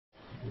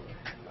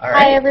All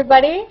Hi, right.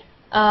 everybody.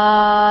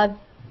 My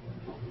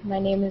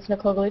name is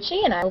Nicole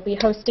Gugliucci, and I will be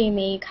hosting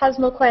the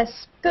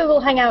CosmoQuest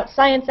Google Hangout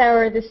Science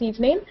Hour this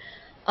evening.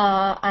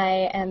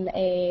 I am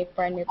a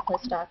brand new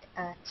postdoc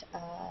at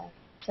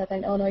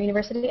Southern Illinois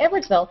University,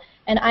 Edwardsville,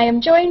 and I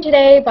am joined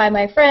today by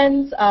my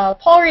friends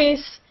Paul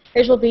Ries,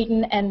 Rachael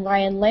Beaton, and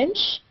Ryan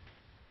Lynch.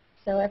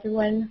 So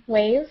everyone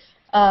wave.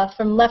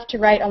 From left to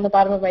right on the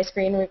bottom of my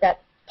screen, we've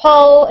got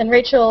Paul and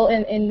Rachael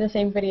in the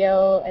same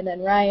video, and then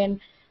Ryan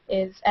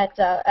is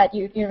at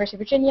University of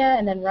Virginia,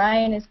 and then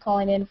Ryan is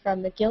calling in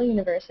from McGill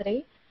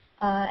University,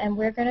 and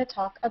we're going to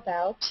talk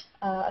about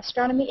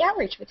astronomy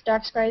outreach with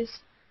Dark Skies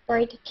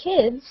Bright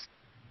Kids,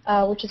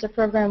 which is a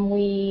program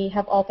we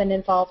have all been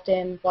involved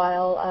in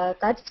while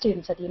grad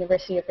students at the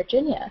University of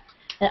Virginia.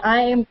 And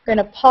I am going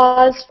to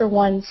pause for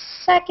 1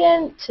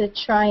 second to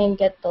try and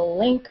get the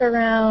link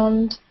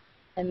around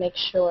and make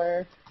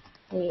sure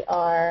we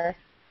are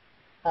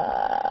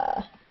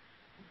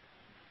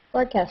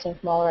broadcasting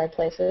from all the right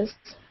places.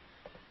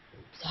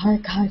 Sorry,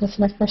 God, that's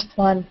my first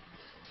one.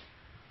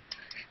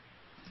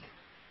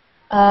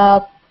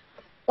 Why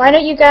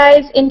don't you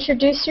guys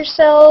introduce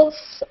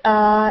yourselves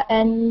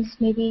and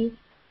maybe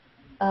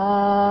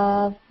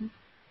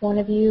one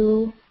of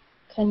you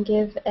can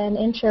give an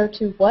intro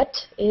to what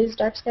is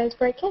Dark Skies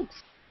Bright Kids.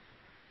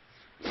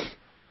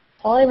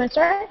 Paul, you want to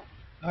start?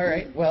 All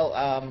right. Well,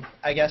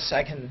 I guess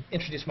I can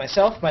introduce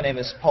myself. My name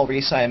is Paul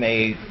Ries. I am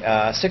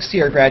a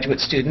sixth-year graduate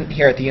student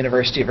here at the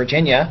University of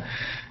Virginia.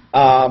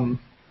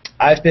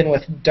 I've been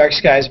with Dark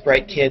Skies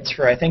Bright Kids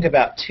for, I think,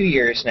 about 2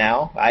 years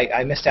now.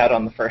 I missed out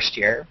on the first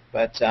year.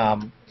 But do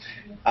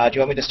you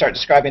want me to start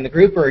describing the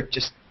group or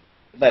just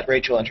let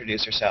Rachael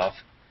introduce herself?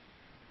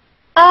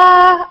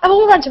 I will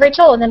move on to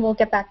Rachael, and then we'll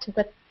get back to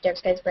what Dark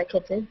Skies Bright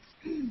Kids is.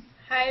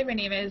 Hi, my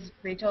name is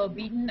Rachael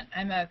Beaton.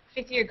 I'm a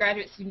fifth-year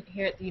graduate student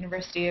here at the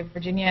University of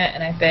Virginia,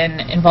 and I've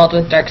been involved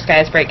with Dark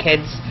Skies Bright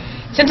Kids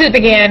since it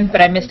began, but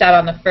I missed out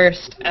on the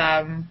first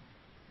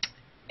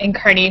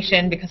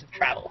incarnation because of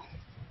travel.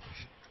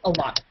 A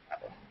lot of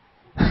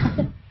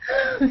travel.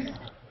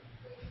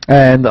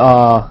 And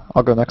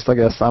I'll go next, I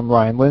guess. I'm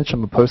Ryan Lynch.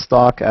 I'm a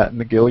postdoc at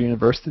McGill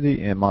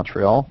University in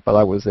Montreal, but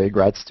I was a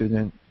grad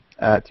student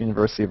at the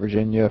University of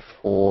Virginia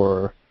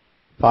for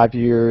 5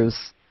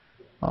 years.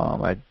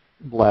 I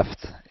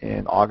left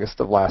in August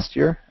of last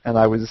year, and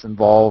I was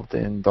involved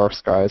in Dark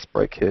Skies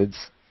Bright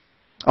Kids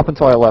up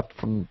until I left,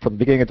 from the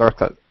beginning of Dark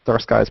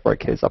Skies Bright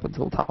Kids up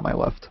until the time I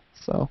left.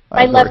 So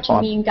I left,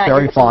 you mean got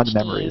very your fond PhD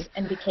memories.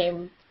 And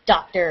became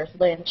Dr.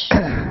 Lynch.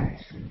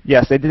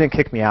 Yes, they didn't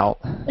kick me out.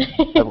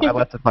 I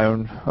left of my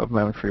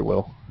own free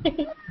will.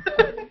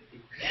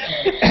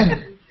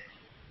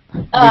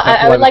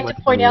 I would like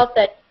to point out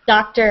that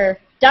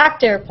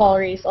Dr. Paul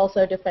Ries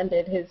also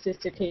defended his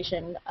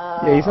dissertation.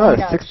 Yeah, he's not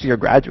a sixth-year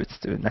graduate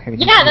student.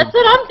 Yeah, that's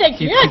what I'm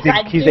thinking.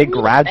 He's a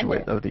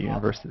graduate of the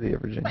University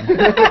of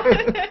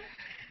Virginia.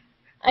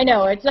 I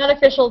know, it's not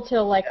official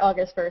till like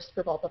August 1st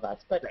for both of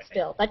us, but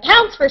still, that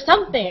counts for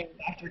something.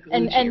 Dr.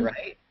 Gugliucci,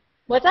 right?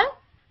 What's that?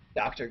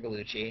 Dr.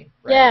 Gugliucci,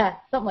 right? Yeah,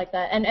 something like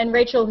that. And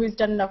Rachael, who's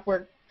done enough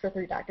work for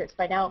 3 doctorates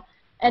by now.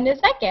 And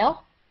is that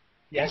Gail?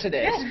 Yes, it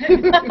is.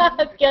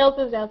 Gail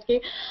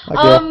Sosowski. Hi,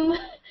 Gail.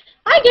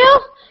 Hi,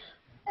 Gail.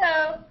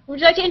 Hello. Would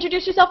you like to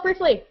introduce yourself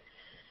briefly?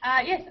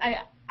 Yes,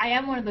 I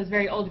am one of those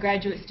very old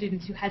graduate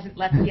students who hasn't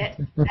left yet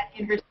at the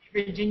University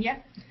of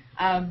Virginia.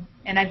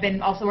 And I've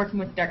been also working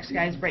with Dark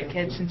Skies Bright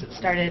Kids since it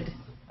started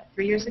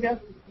 3 years ago.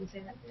 Did you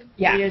say that?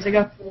 Yeah. 3 years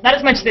ago. Not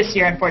as much this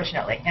year,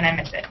 unfortunately, and I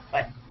miss it.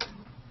 But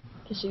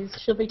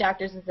She'll be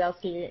Dr.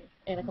 Zazowski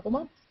in a couple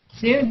months.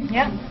 Soon,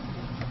 yeah.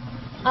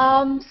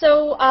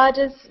 So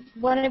does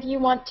one of you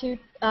want to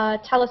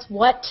tell us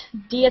what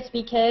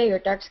DSBK, or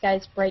Dark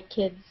Skies Bright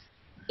Kids,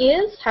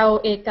 is, how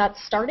it got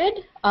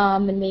started,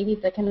 and maybe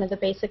the kind of the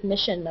basic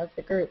mission of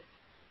the group?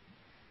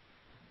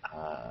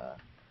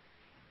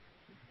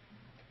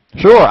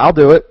 Sure, I'll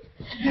do it.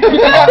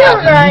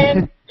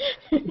 Ryan.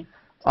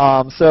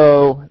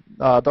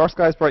 Dark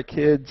Skies Bright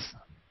Kids,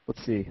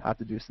 let's see, I have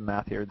to do some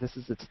math here. This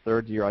is its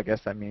 3rd year. I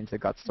guess that means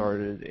it got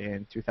started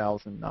in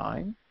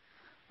 2009.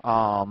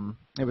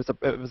 It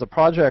was a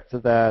project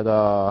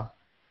that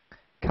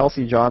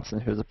Kelsey Johnson,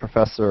 who's a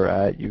professor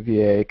at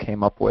UVA,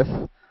 came up with.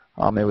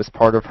 It was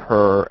part of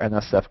her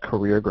NSF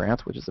career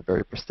grant, which is a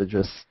very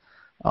prestigious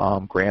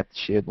grant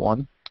she had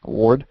won,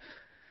 award.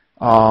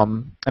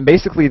 And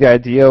basically the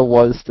idea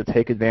was to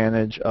take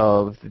advantage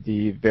of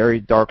the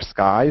very dark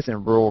skies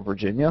in rural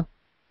Virginia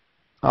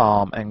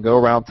and go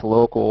around to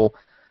local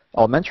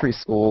elementary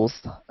schools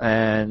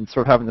and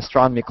sort of have an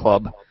astronomy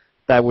club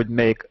that would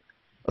make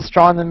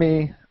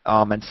astronomy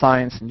and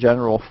science in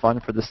general fun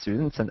for the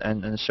students,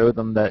 and show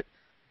them that,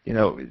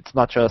 it's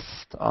not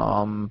just,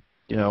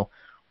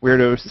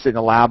 weirdos who sit in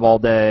a lab all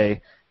day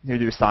who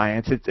do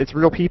science. It's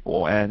real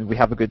people, and we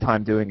have a good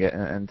time doing it,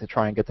 and to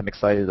try and get them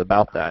excited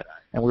about that.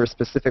 And we were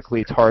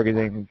specifically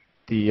targeting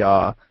the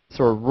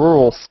sort of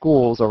rural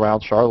schools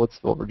around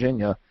Charlottesville,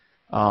 Virginia,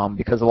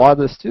 because a lot of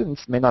those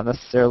students may not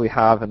necessarily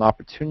have an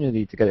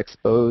opportunity to get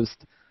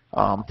exposed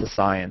to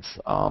science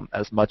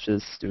as much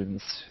as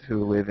students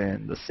who live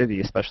in the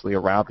city, especially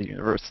around the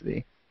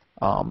university,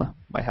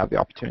 might have the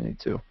opportunity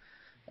to.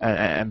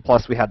 And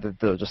plus, we had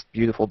the just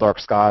beautiful dark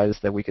skies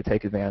that we could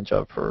take advantage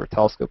of for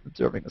telescope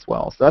observing as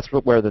well. So that's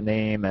where the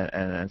name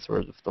and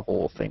sort of the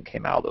whole thing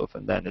came out of.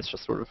 And then it's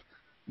just sort of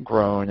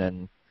grown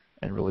and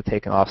really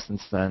taken off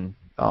since then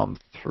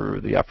through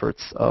the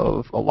efforts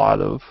of a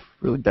lot of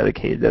really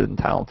dedicated and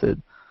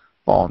talented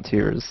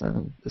volunteers.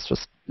 And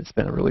it's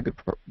been a really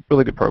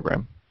good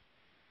program.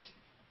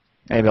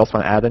 Anybody else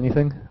want to add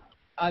anything?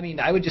 I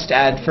mean, I would just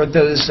add for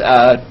those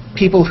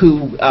people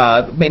who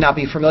may not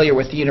be familiar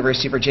with the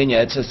University of Virginia,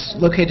 it's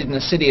located in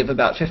a city of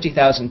about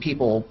 50,000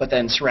 people, but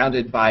then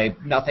surrounded by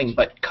nothing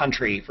but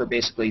country for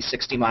basically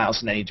 60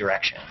 miles in any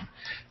direction,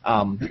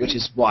 which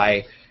is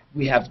why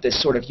we have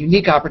this sort of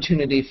unique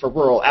opportunity for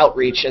rural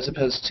outreach as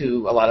opposed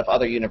to a lot of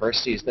other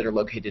universities that are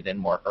located in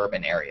more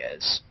urban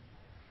areas.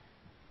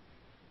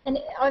 And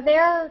are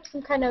there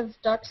some kind of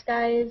dark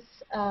skies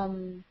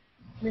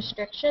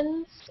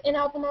restrictions in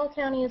Albemarle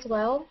County as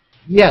well?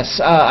 Yes,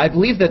 I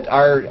believe that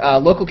our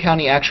local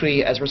county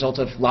actually, as a result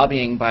of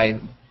lobbying by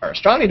our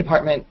astronomy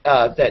department,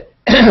 that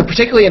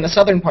particularly in the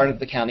southern part of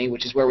the county,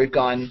 which is where we've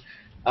gone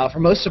for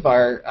most of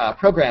our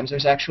programs,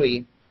 there's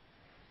actually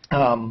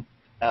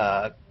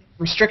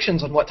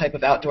restrictions on what type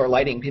of outdoor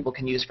lighting people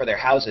can use for their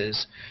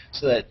houses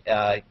so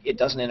that it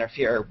doesn't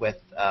interfere with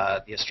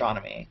the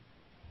astronomy.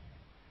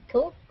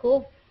 Cool,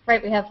 cool.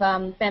 Right, we have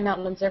Fan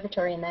Mountain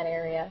Observatory in that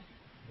area,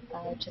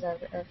 which is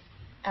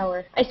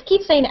our, I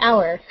keep saying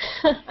our,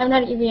 I'm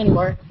not at UVA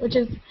anymore, which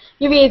is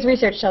UVA's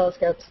research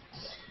telescopes.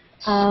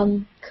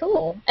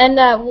 Cool.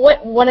 And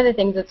one of the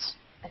things that's,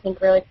 I think,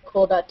 really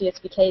cool about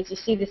DSBK is you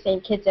see the same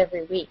kids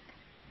every week.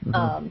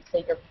 So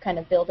you're kind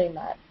of building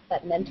that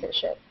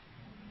mentorship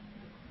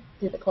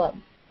through the club.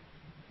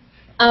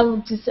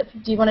 Do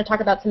you want to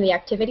talk about some of the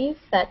activities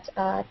that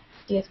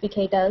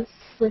DSBK does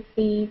with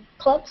the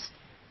clubs?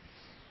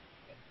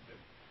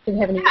 Do we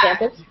have any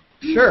examples?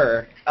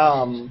 Sure.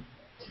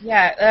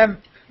 Yeah,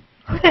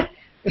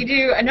 we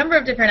do a number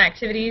of different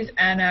activities,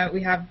 and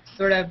we have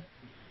sort of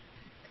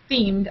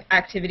themed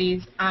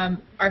activities.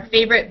 Our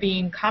favorite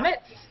being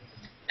comets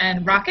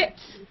and rockets,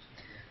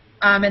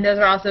 and those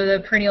are also the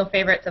perennial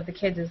favorites of the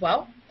kids as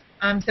well.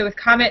 So with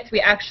comets,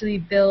 we actually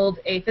build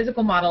a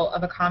physical model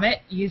of a comet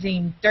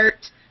using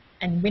dirt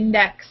and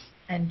Windex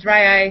and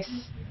dry ice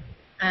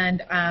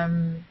and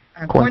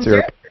corn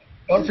syrup.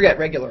 Don't forget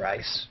regular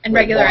ice. And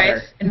regular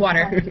ice and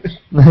water.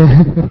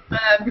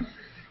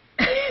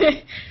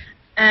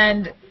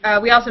 And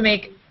we also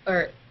make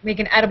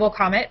an edible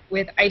comet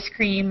with ice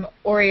cream,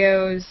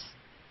 Oreos,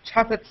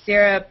 chocolate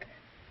syrup,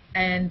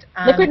 and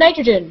liquid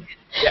nitrogen.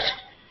 Yeah,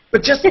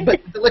 but the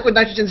liquid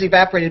nitrogen's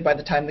evaporated by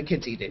the time the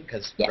kids eat it,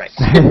 because yes. Right.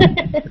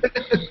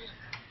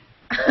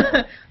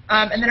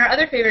 And then our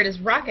other favorite is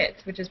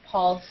rockets, which is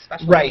Paul's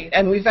specialty. Right,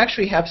 and we've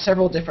actually have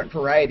several different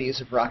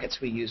varieties of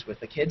rockets we use with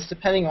the kids,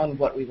 depending on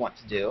what we want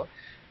to do.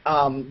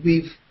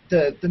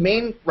 The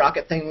main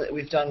rocket thing that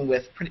we've done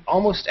with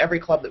almost every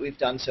club that we've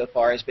done so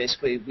far is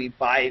basically we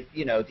buy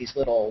these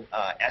little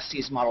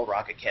Estes model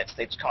rocket kits.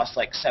 They cost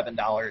like $7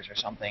 or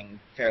something,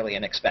 fairly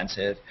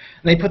inexpensive.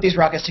 And they put these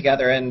rockets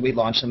together and we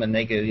launch them and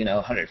they go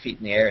 100 feet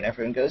in the air and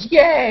everyone goes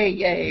yay,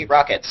 yay,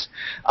 rockets.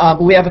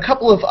 But we have a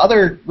couple of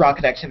other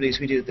rocket activities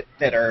we do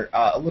that are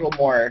a little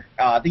more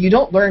that you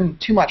don't learn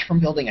too much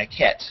from building a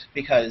kit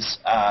because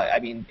I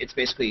mean it's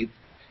basically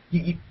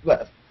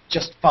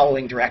just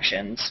following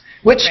directions,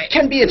 which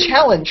can be a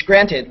challenge,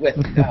 granted, with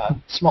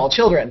small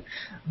children,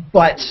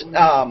 but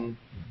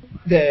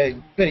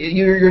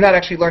you're not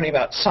actually learning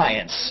about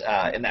science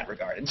in that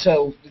regard. And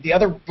so the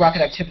other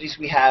rocket activities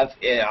we have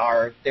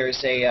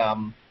there's a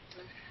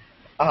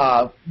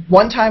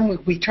one time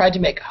we tried to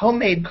make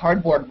homemade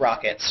cardboard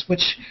rockets,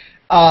 which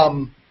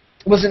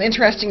was an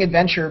interesting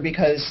adventure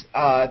because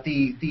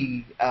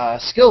the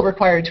skill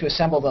required to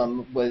assemble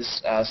them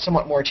was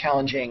somewhat more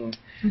challenging.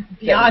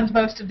 Beyond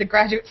most of the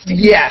graduate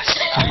students. Yes.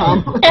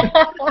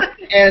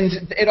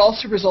 And it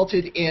also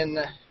resulted in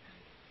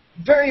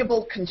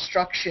variable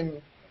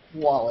construction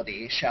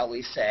quality, shall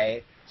we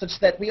say, such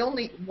that we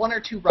only one or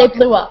two rockets... They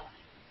blew up.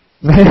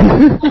 They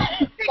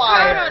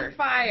caught on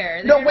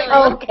fire. No, wait.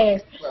 Oh,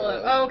 okay.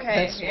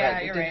 Okay, That's yeah,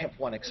 right. you're We did right. have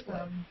one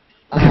explode.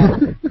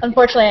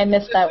 Unfortunately, I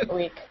missed that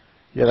week.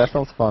 Yeah, that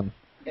sounds fun.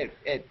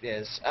 It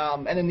is.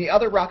 And then the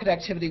other rocket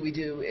activity we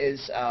do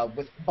is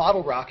with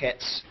bottle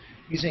rockets,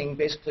 using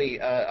basically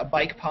a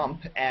bike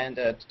pump and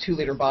a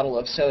 2-liter bottle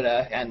of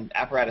soda and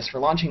apparatus for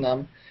launching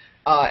them.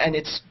 And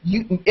it's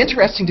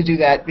interesting to do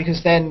that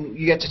because then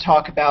you get to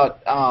talk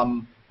about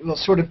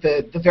sort of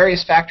the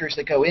various factors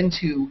that go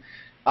into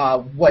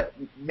what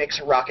makes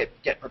a rocket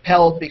get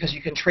propelled, because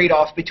you can trade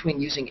off between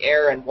using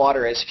air and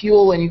water as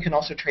fuel, and you can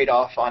also trade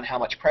off on how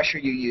much pressure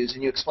you use,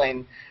 and you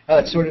explain how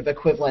it's sort of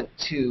equivalent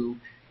to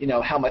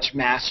how much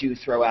mass you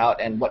throw out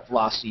and what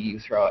velocity you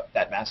throw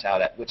that mass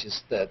out at, which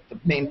is the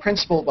main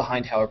principle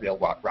behind how a real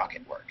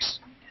rocket works.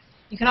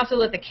 You can also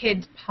let the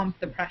kids pump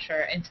the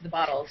pressure into the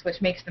bottles,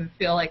 which makes them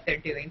feel like they're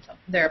doing something.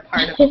 They're a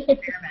part of the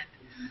experiment.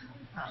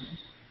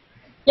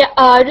 Yeah,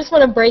 I just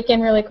want to break in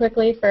really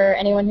quickly for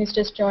anyone who's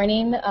just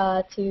joining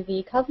to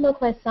the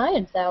CosmoQuest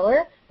Science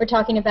Hour. We're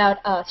talking about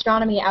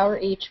astronomy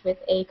outreach with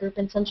a group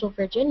in Central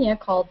Virginia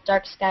called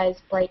Dark Skies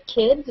Bright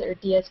Kids, or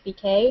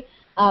DSBK,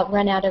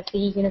 run out of the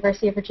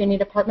University of Virginia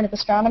Department of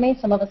Astronomy.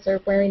 Some of us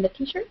are wearing the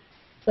T-shirt.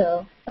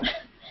 So,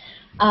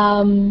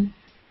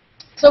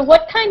 so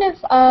what kind of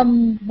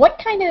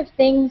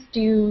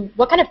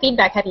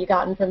feedback have you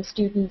gotten from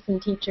students and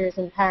teachers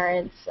and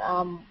parents?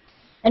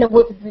 And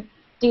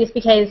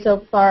DSBK is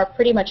so far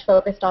pretty much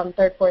focused on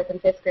 3rd, 4th,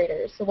 and 5th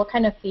graders. So what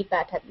kind of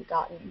feedback have you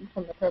gotten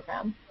from the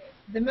program?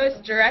 The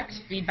most direct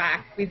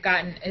feedback we've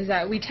gotten is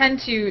that we tend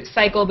to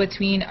cycle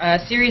between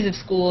a series of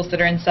schools that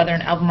are in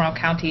southern Albemarle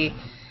County.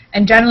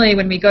 And generally,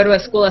 when we go to a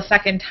school a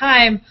second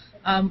time,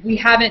 we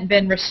haven't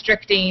been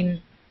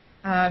restricting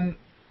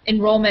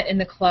enrollment in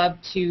the club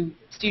to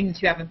students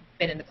who haven't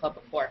been in the club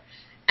before.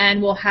 And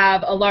we'll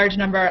have a large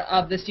number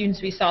of the students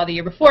we saw the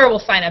year before will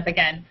sign up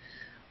again.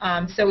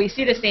 So we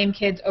see the same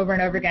kids over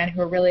and over again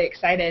who are really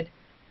excited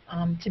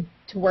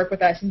to work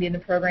with us and be in the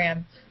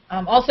program.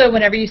 Also,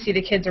 whenever you see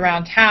the kids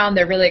around town,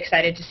 they're really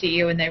excited to see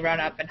you, and they run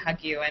up and hug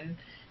you. And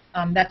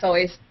that's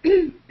always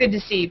good to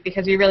see,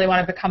 because we really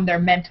want to become their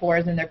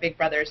mentors and their big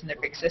brothers and their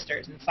big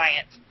sisters in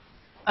science.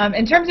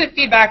 In terms of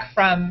feedback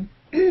from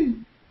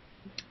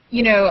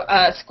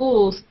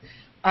schools,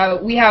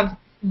 we have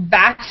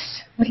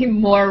vastly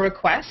more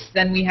requests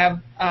than we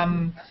have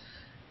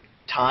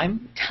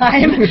Time.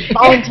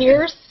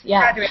 Volunteers,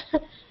 yeah.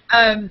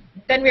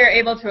 Then we are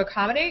able to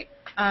accommodate.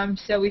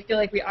 So we feel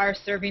like we are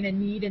serving a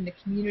need in the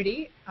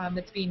community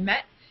that's being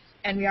met,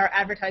 and we are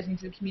advertising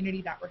to the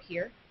community that we're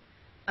here.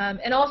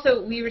 And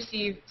also, we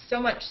receive so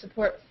much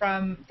support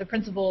from the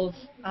principals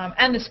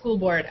and the school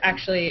board,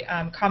 actually,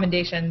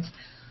 commendations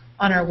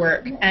on our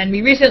work. And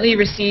we recently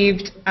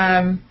received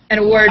an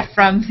award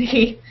from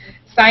the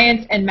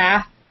Science and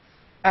Math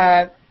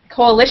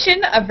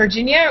Coalition of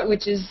Virginia,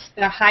 which is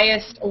the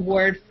highest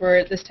award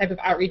for this type of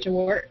outreach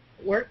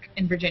work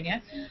in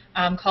Virginia,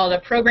 called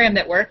A Program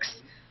That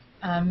Works,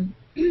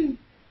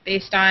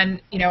 based on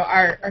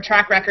our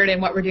track record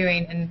and what we're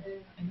doing. And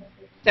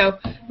so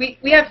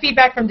we have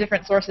feedback from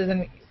different sources,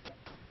 and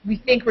we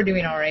think we're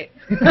doing all right.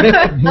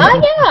 Yeah,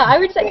 I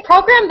would say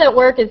Program That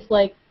Work is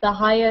like the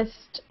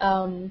highest,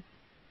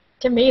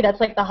 to me, that's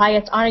like the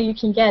highest honor you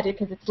can get,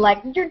 because it's like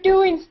you're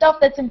doing stuff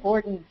that's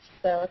important.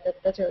 So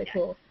that's really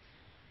cool.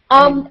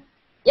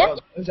 Yeah.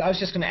 Well, I was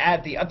just going to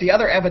add, the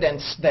other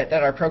evidence that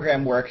our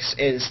program works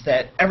is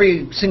that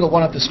every single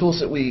one of the schools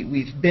that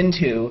we've been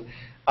to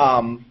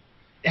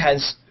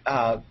has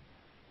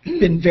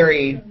been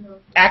very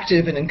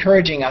active in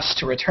encouraging us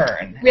to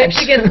return. We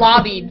actually get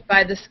lobbied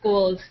by the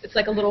schools. It's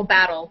like a little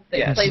battle that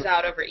Yes. plays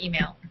out over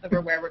email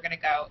over where we're going to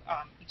go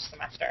each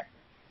semester.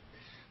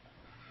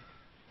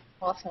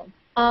 Awesome.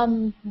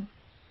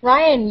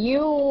 Ryan,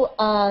 you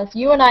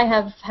and I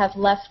have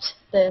left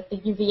the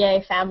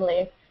UVA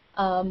family,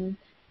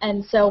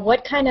 and so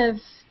what kind of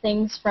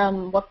things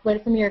from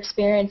your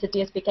experience at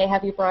DSBK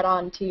have you brought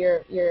on to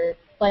your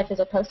life as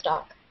a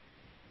postdoc?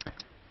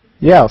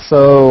 Yeah,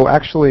 so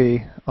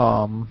actually,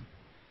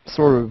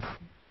 sort of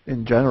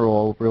in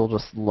general, real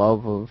just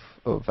love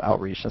of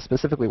outreach, and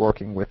specifically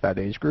working with that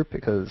age group,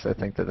 because I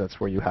think that's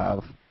where you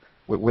have,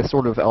 with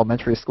sort of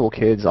elementary school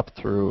kids up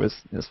through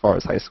as far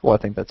as high school, I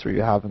think that's where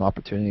you have an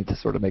opportunity to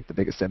sort of make the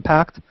biggest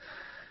impact.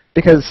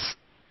 Because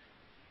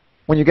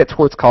when you get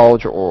towards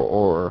college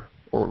or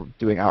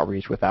doing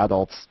outreach with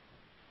adults,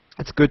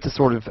 it's good to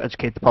sort of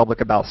educate the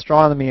public about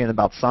astronomy and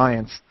about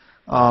science.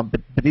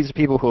 But these are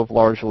people who have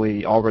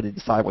largely already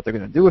decided what they're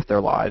going to do with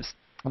their lives,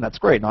 and that's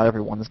great. Not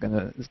everyone is going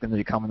to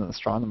become an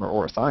astronomer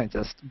or a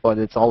scientist, but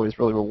it's always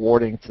really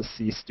rewarding to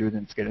see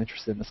students get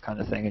interested in this kind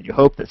of thing, and you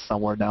hope that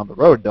somewhere down the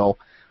road they'll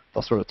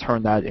sort of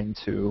turn that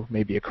into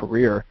maybe a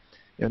career.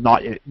 If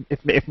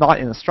not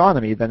in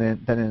astronomy, then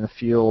in a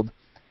field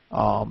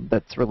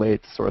that's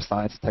related to sort of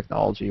science and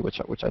technology,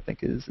 which I think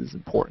is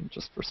important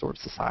just for sort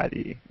of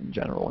society in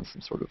general, in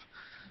some sort of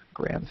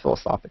grand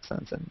philosophic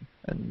sense,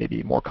 and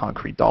maybe more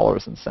concrete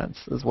dollars and cents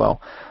as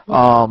well.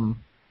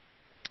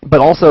 But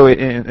also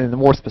in a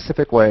more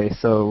specific way,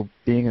 so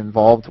being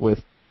involved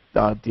with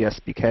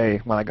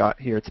DSBK when I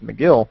got here to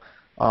McGill,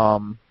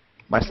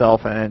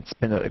 myself, and it's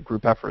been a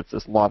group effort,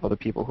 there's a lot of other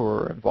people who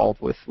are involved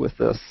with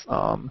this,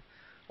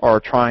 are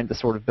trying to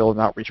sort of build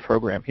an outreach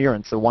program here.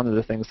 And so one of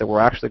the things that we're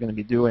actually going to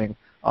be doing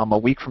a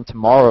week from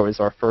tomorrow is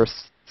our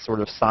first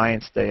sort of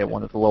science day at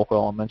one of the local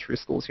elementary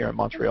schools here in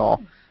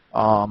Montreal.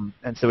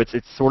 And so it's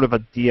sort of a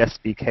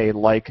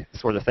DSBK-like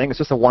sort of thing. It's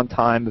just a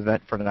one-time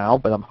event for now,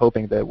 but I'm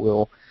hoping that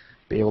we'll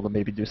be able to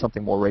maybe do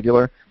something more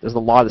regular. There's a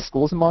lot of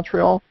schools in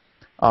Montreal.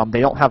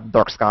 They don't have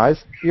dark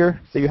skies here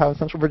that you have in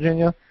Central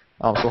Virginia,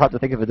 so we'll have to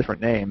think of a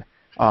different name.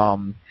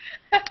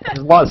 There's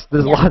a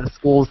lot of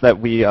schools that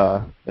we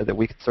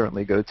could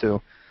certainly go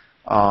to.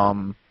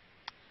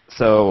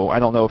 So I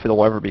don't know if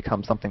it'll ever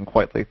become something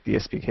quite like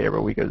DSBK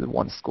where we go to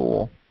one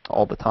school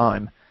all the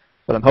time.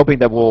 But I'm hoping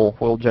that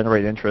we'll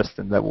generate interest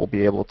and that we'll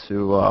be able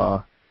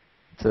to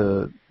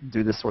to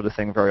do this sort of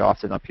thing very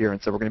often up here,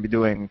 and so we're going to be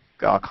doing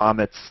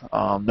comets.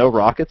 No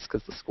rockets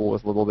because the school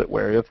is a little bit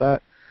wary of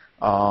that.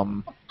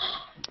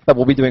 But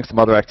we'll be doing some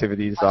other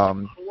activities,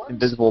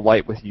 invisible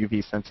light with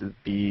UV sensitive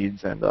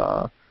beads, and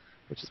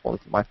which is one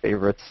of my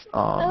favorites.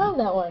 I love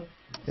that one.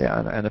 Yeah,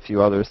 and a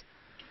few others.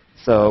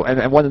 So,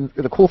 and one of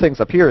the cool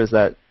things up here is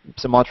that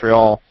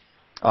Montreal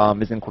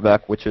is in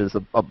Quebec, which is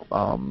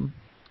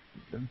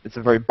it's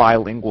a very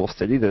bilingual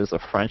city. There's a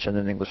French and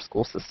an English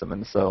school system,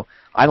 and so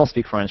I don't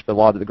speak French, but a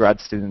lot of the grad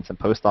students and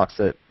postdocs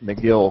at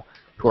McGill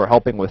who are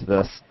helping with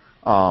this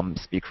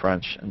speak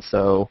French, and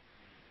so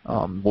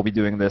we'll be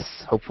doing this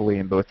hopefully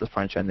in both the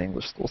French and the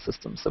English school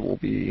systems. So we'll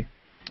be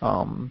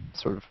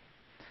sort of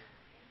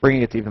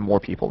bringing it to even more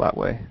people that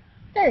way.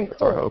 Very That's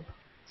cool. our hope.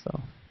 So.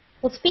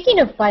 Well, speaking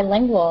of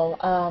bilingual,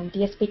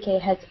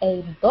 DSBK has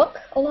a book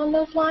along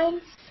those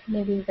lines.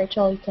 Maybe,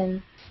 Rachel, you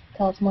can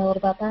tell us more a little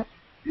about that.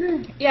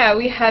 Yeah,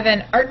 we have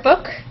an art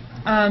book.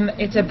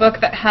 It's a book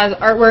that has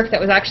artwork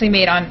that was actually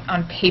made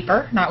on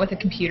paper, not with a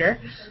computer,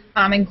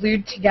 and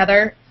glued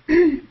together.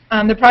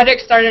 The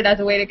project started as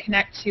a way to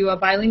connect to a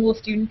bilingual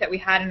student that we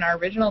had in our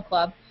original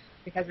club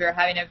because we were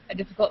having a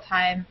difficult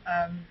time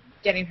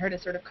getting her to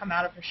sort of come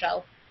out of her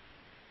shell.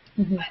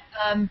 Mm-hmm.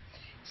 But,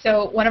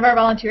 so one of our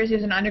volunteers, who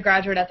was an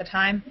undergraduate at the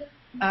time,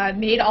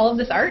 made all of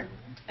this art,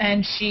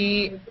 and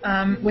she,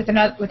 with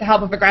the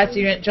help of a grad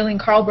student, Jillian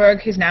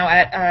Carlberg, who's now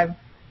at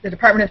the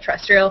Department of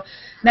Terrestrial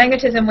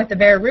Magnetism with the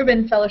Vera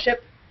Rubin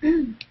Fellowship,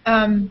 they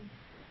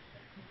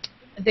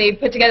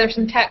put together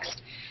some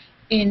text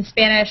in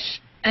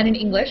Spanish and in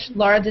English.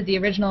 Laura did the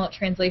original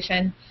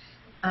translation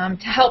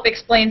to help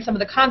explain some of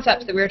the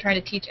concepts that we were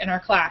trying to teach in our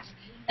class.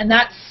 And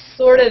that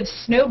sort of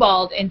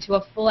snowballed into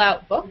a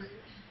full-out book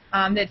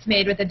that's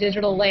made with a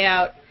digital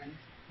layout.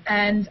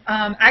 And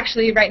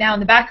actually, right now in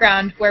the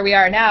background, where we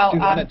are now... Do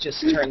you want to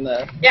just turn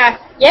the...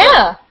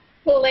 Yeah.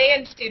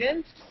 Chilean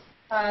students,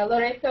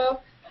 Loreto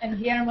and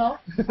Guillermo,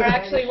 are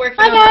actually working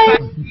Hi,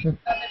 on the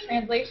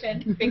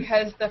translation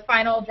because the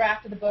final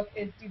draft of the book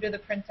is due to the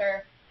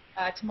printer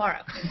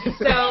tomorrow.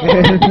 So,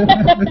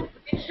 in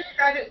true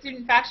graduate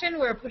student fashion,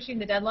 we're pushing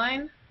the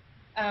deadline.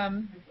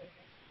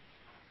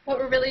 But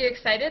we're really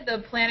excited.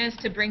 The plan is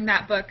to bring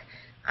that book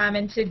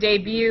and to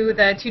debut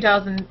the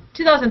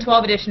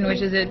 2012 edition,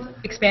 which is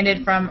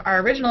expanded from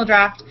our original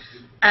draft,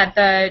 at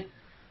the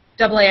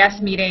AAS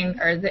meeting,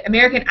 or the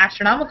American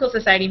Astronomical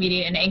Society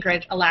meeting in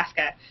Anchorage,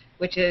 Alaska,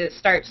 which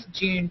starts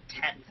June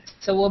 10th.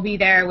 So we'll be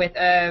there with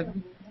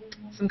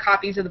some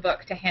copies of the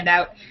book to hand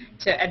out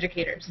to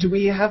educators. Do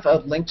we have a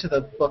link to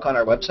the book on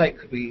our website?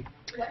 Could we?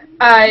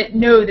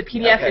 No, the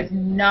PDF Okay. is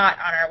not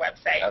on our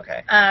website.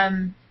 Okay.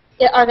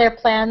 Are there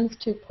plans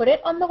to put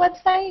it on the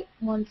website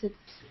once it's...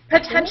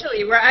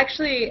 Potentially. We're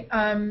actually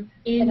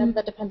in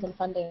that depends on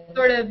funding.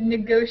 sort of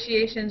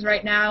negotiations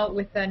right now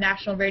with the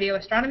National Radio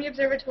Astronomy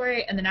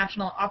Observatory and the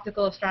National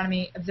Optical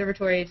Astronomy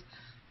Observatories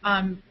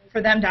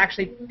for them to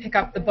actually pick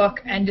up the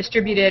book and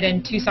distribute it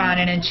in Tucson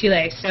and in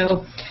Chile.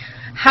 So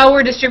how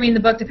we're distributing the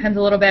book depends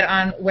a little bit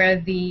on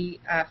where the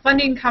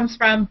funding comes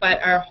from,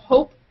 but our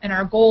hope and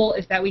our goal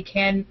is that we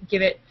can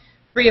give it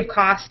free of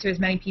cost to as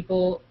many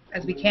people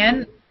as we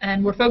can.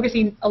 And we're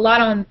focusing a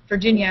lot on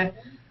Virginia,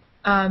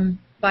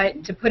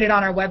 but to put it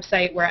on our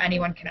website where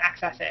anyone can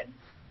access it.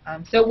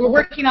 So we're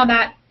working on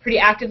that pretty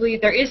actively.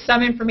 There is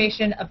some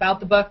information about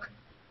the book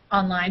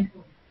online.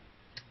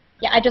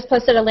 Yeah, I just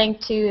posted a link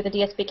to the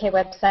DSBK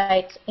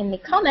website in the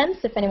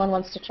comments if anyone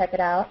wants to check it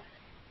out.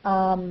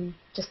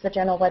 Just the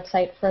general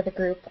website for the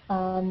group.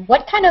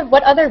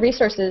 What other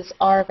resources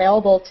are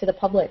available to the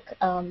public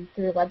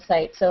through the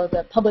website, so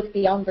the public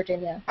beyond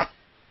Virginia?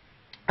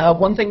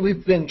 One thing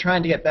we've been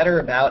trying to get better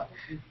about,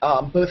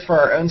 both for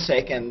our own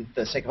sake and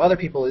the sake of other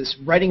people, is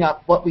writing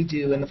up what we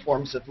do in the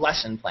forms of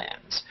lesson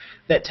plans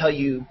that tell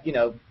you,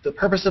 the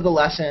purpose of the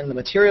lesson, the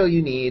material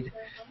you need,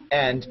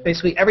 and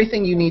basically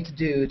everything you need to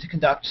do to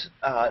conduct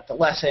the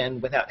lesson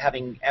without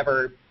having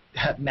ever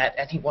met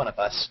any one of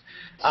us.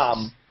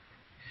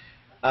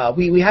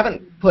 We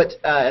haven't put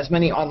as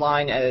many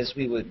online as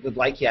we would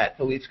like yet,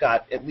 but we've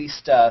got at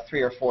least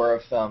 3 or 4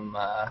 of them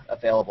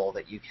available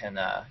that you can...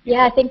 I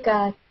think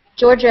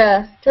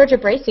Georgia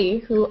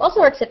Bracey, who also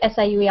works at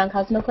SIUE on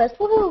CosmoQuest,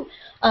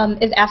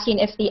 is asking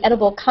if the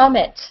edible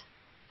comet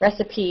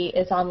recipe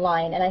is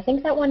online, and I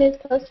think that one is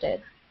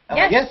posted.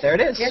 Yes, there it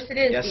is. Yes, it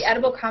is. Yes. The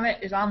edible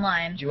comet is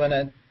online. Do you want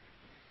to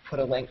put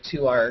a link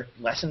to our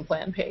lesson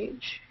plan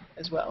page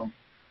as well?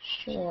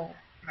 Sure.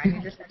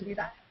 Ryan just said to do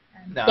that.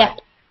 No, Yeah.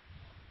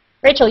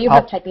 Rachel, you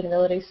have typing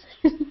abilities.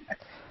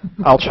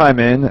 I'll chime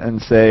in and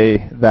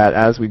say that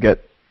as we get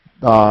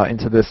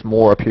into this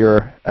more up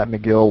here at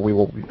McGill, we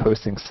will be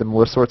posting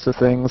similar sorts of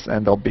things,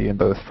 and they'll be in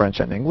both French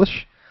and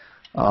English.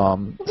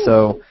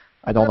 So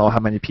I don't know how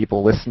many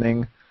people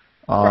listening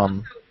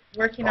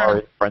Working are on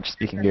in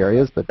French-speaking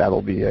areas, but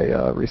that'll be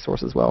a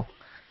resource as well.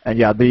 And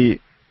the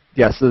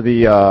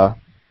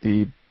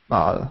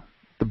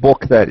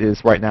book that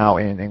is right now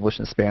in English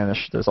and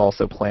Spanish, there's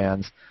also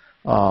plans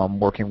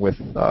working with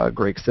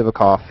Greg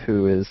Sivikoff,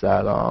 who is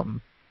at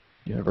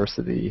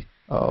University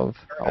of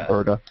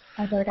Alberta,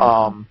 Alberta.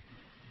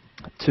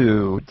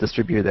 to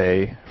distribute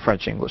a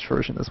French-English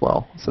version as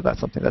well. So that's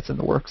something that's in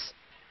the works.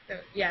 So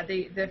yeah,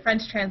 the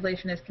French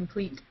translation is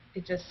complete.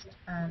 It just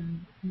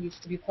needs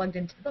to be plugged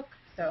into the book.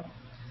 So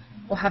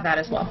we'll have that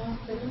as well.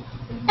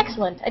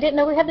 Excellent. I didn't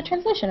know we had the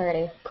translation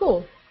already.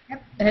 Cool.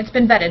 Yep. And it's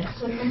been vetted.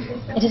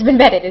 It has been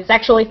vetted. It's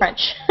actually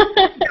French.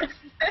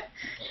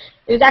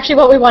 It is actually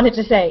what we wanted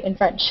to say in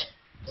French.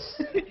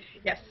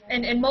 Yes,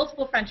 and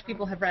multiple French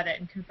people have read it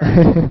and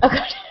confirmed.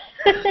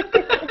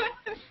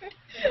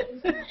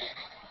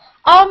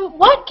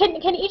 What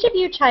can each of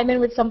you chime in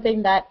with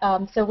something that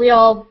so we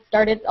all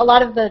started, a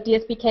lot of the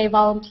DSBK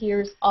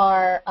volunteers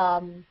are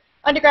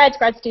undergrads,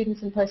 grad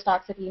students, and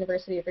postdocs at the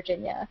University of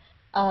Virginia,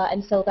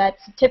 and so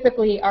that's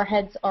typically our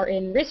heads are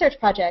in research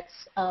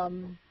projects.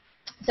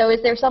 So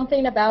is there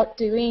something about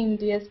doing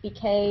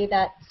DSBK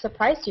that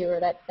surprised you, or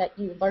that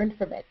you learned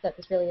from it that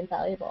was really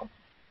invaluable?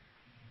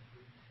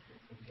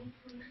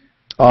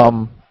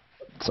 So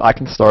I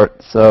can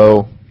start.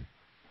 So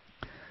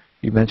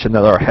you mentioned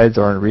that our heads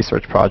are in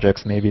research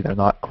projects. Maybe they're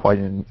not quite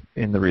in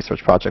the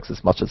research projects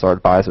as much as our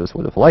advisors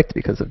would have liked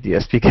because of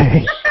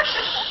DSBK.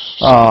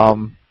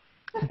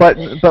 But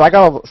I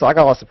got a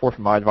lot of support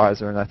from my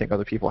advisor, and I think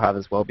other people have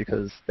as well,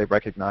 because they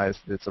recognize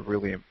that it's a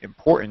really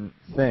important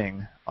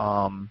thing.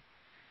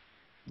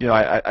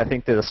 I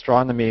think that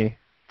astronomy,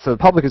 so the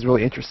public is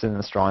really interested in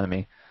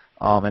astronomy,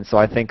 and so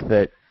I think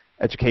that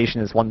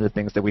education is one of the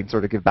things that we can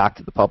sort of give back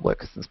to the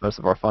public, since most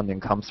of our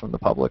funding comes from the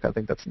public. I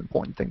think that's an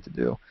important thing to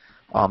do.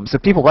 So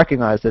people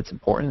recognize that it's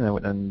important,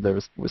 and there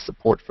was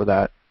support for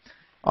that.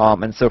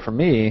 And so for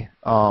me,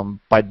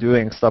 by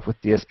doing stuff with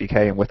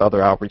DSBK and with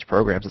other outreach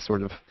programs, it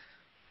sort of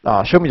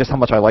showed me just how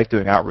much I like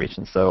doing outreach.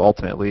 And so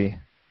ultimately,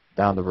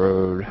 down the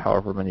road,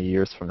 however many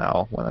years from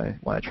now, when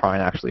I try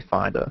and actually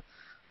find a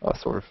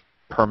sort of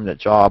permanent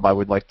job, I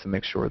would like to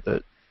make sure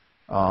that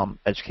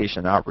education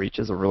and outreach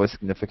is a really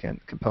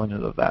significant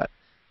component of that.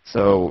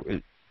 So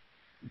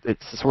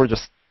it's sort of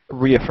just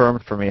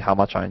reaffirmed for me how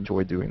much I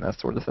enjoy doing that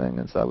sort of thing,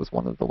 and so that was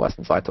one of the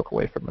lessons I took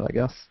away from it, I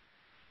guess.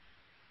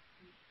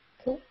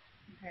 Cool.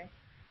 Okay.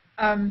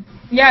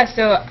 Yeah,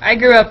 so I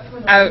grew up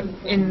out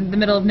in the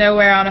middle of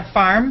nowhere on a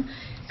farm,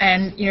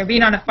 and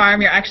being on a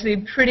farm, you're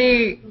actually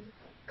pretty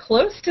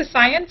close to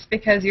science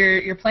because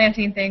you're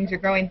planting things, you're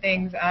growing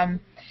things.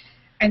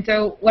 And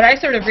so what I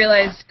sort of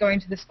realized going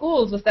to the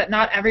schools was that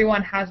not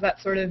everyone has that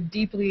sort of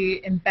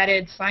deeply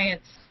embedded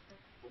science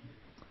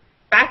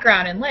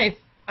background in life,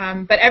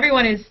 but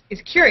everyone is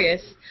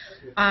curious.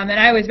 And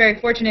I was very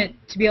fortunate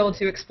to be able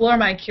to explore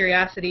my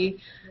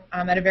curiosity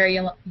at a very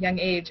young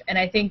age. And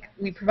I think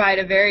we provide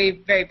a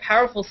very, very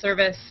powerful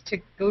service to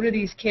go to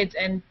these kids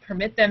and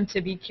permit them to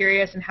be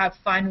curious and have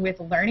fun with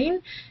learning,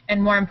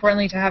 and more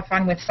importantly, to have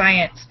fun with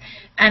science.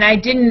 And I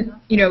didn't,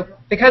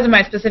 because of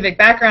my specific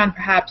background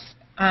perhaps,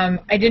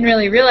 I didn't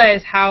really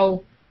realize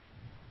how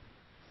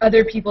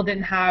other people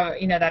didn't have,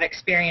 that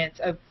experience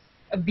of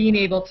being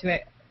able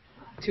to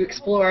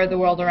explore the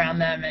world around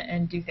them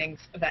and do things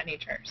of that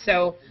nature.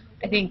 So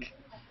I think,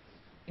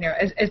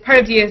 as part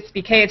of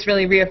DSBK, it's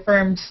really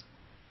reaffirmed,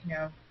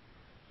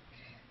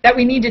 that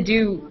we need to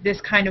do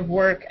this kind of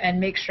work and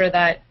make sure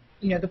that,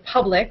 the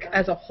public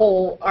as a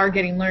whole are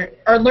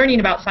learning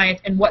about science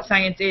and what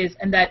science is,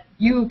 and that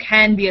you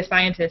can be a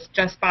scientist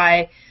just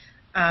by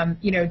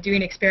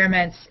doing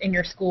experiments in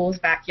your school's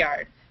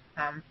backyard.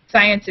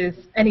 Science is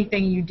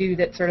anything you do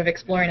that's sort of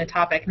exploring a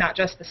topic, not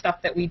just the stuff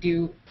that we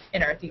do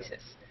in our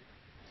thesis.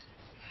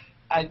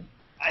 I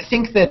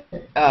think that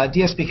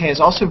DSBK is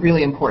also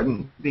really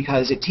important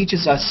because it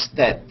teaches us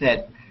that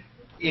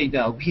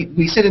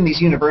we sit in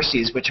these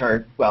universities, which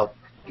are, well,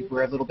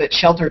 we're a little bit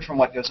sheltered from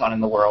what goes on in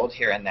the world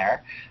here and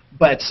there,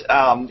 but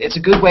it's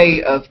a good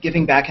way of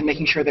giving back and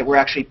making sure that we're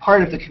actually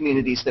part of the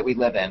communities that we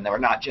live in, that we're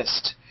not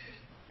just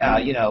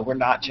we're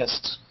not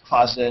just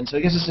closeted, and so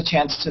it gives us a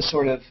chance to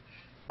sort of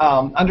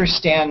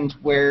understand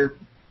where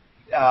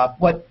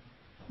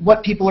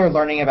what people are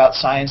learning about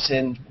science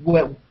and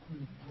what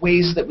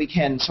ways that we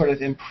can sort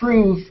of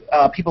improve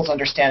people's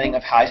understanding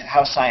of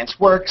how science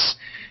works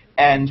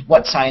and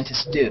what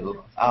scientists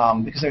do,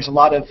 because there's a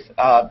lot of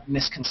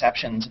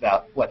misconceptions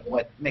about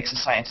what makes a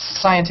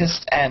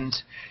scientist,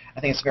 and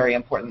I think it's very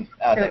important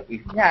that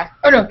we. Yeah.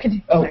 Oh no.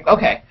 Continue. Oh,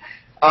 okay.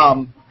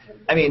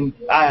 I mean,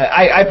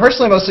 I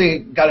personally mostly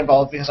got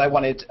involved because I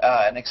wanted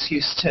an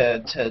excuse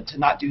to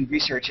not do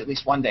research at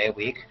least one day a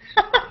week.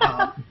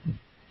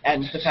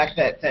 And the fact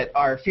that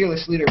our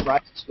fearless leader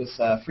Ries with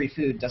free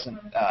food doesn't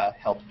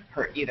help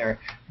her either.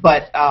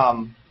 But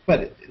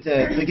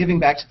the giving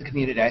back to the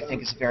community, I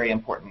think, is a very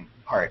important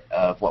part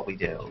of what we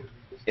do,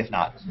 if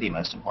not the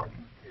most important.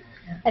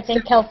 I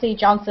think Kelsey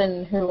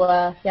Johnson, who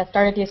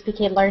started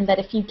DSBK, learned that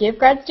if you give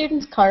grad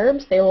students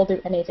carbs, they will do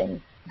anything.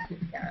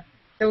 Yeah.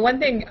 So one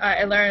thing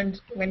I learned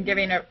when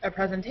giving a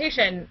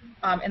presentation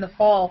in the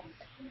fall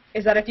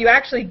is that if you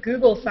actually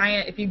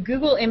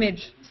Google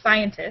image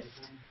scientist,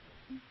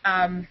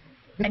 and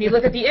you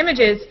look at the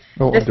images,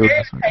 the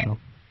stereotype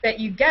that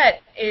you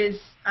get is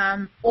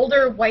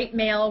older white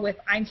male with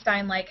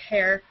Einstein-like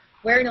hair,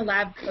 wearing a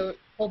lab coat,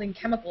 holding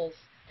chemicals.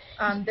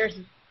 There's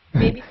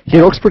maybe...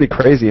 He looks pretty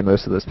crazy in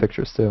most of those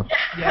pictures, too.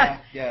 Yeah,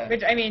 yeah.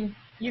 Which, I mean,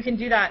 you can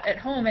do that at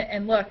home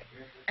and look.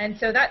 And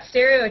so that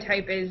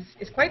stereotype is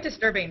quite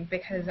disturbing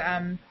because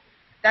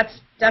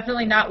that's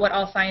definitely not what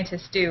all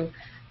scientists do.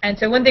 And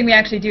so one thing we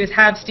actually do is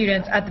have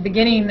students at the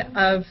beginning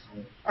of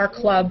our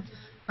club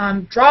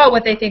draw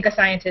what they think a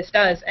scientist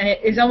does. And it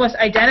is almost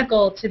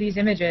identical to these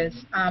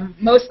images,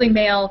 mostly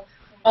male,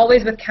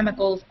 always with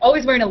chemicals,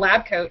 always wearing a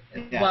lab coat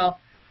as well.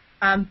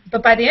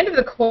 But by the end of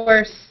the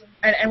course,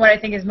 and what I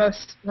think is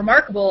most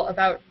remarkable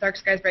about Dark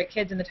Skies, Bright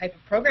Kids and the type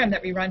of program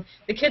that we run,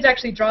 the kids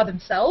actually draw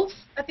themselves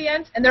at the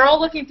end. And they're all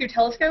looking through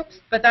telescopes,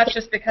 but that's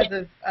just because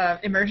of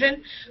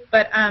immersion.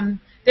 But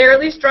they're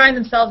at least drawing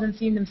themselves and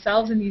seeing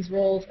themselves in these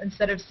roles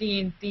instead of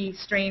seeing the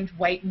strange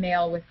white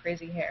male with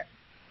crazy hair.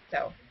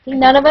 So See,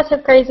 none of us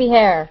have crazy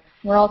hair.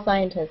 We're all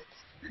scientists.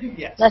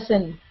 Yes.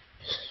 Lesson.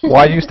 Well,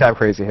 I used to have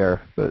crazy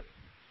hair, but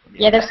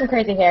Yeah, there's some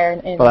crazy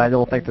hair. but I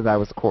don't think that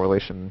was a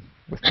correlation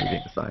with me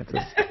being a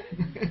scientist.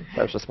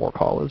 That was just more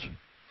college.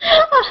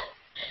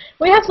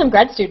 We have some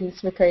grad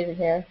students with crazy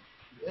hair.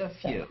 A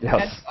few.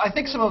 Yes. I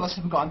think some of us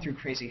have gone through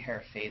crazy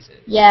hair phases.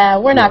 Yeah,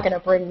 we're not going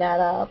to bring that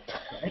up.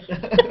 Right?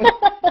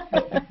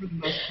 But for the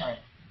most part,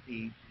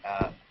 the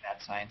mad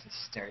scientist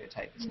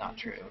stereotype is not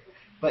true.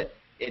 But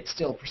it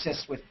still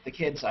persists with the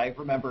kids. I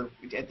remember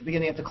at the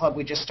beginning of the club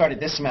we just started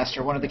this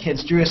semester, one of the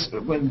kids drew us,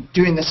 when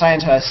doing the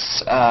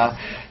scientists,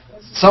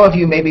 some of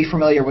you may be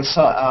familiar with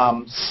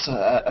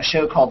a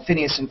show called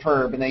Phineas and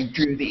Ferb, and they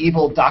drew the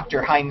evil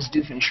Dr. Heinz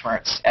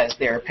Doofenshmirtz as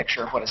their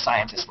picture of what a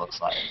scientist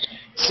looks like.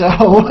 So,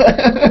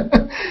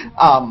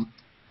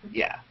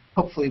 yeah,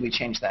 hopefully we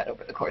change that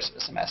over the course of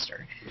the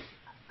semester.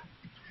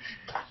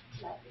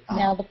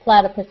 Now the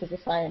platypus is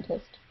a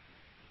scientist,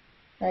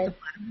 right?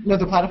 No,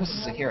 the platypus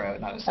is a hero,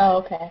 not a scientist. Oh,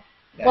 okay.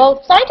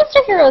 Well, scientists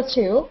are heroes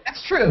too.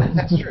 That's true.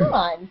 That's true. Come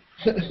on.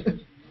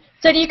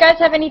 So do you guys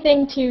have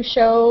anything to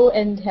show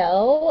and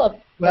tell?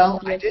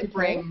 Well, I did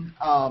bring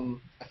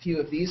a few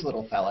of these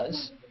little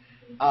fellas.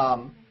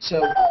 So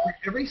for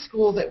every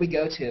school that we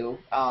go to,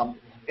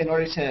 in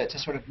order to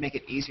sort of make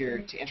it easier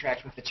to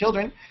interact with the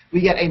children,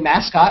 we get a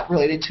mascot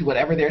related to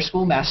whatever their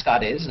school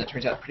mascot is, and it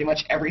turns out pretty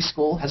much every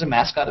school has a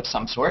mascot of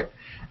some sort.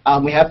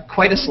 We have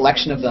quite a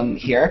selection of them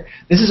here.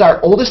 This is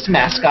our oldest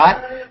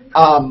mascot.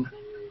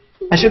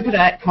 I should put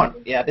that,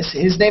 yeah,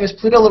 his name is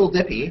Pluto Little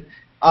Dippy.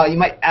 You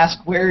might ask,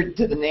 where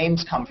did the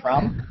names come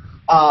from?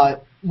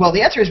 Well,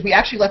 the answer is we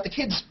actually let the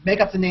kids make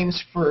up the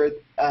names for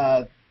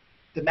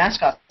the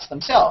mascots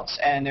themselves.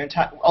 And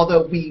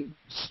although we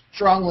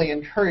strongly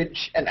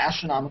encourage an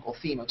astronomical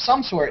theme of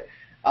some sort,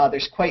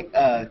 there's quite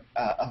a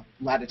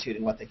latitude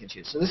in what they can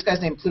choose. So this guy's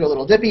named Pluto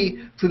Little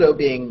Dippy, Pluto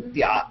being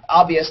the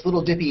obvious,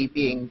 Little Dippy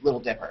being Little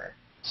Dipper.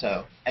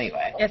 So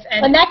anyway. Yes,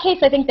 and In that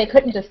case, I think they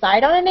couldn't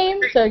decide on a name,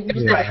 so you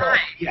just Right. vote.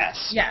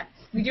 Yes. yeah,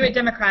 we do it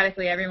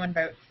democratically. Everyone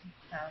votes.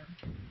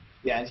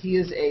 Yeah, and he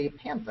is a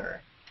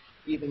panther,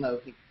 even though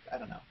I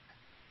don't know.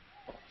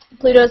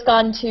 Pluto's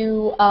gone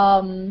to,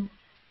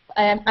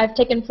 I've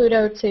taken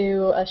Pluto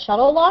to a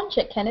shuttle launch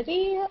at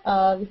Kennedy.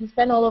 He's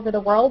been all over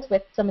the world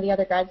with some of the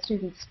other grad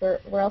students.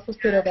 Where else has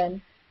Pluto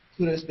been?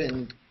 Pluto's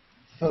been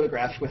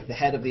photographed with the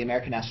head of the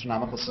American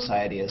Astronomical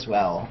Society as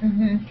well,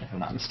 if I'm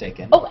not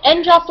mistaken. Oh,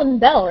 and Jocelyn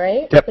Bell,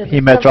 right? Yep, The he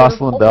met discoverer of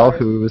Jocelyn Bell, pulsars.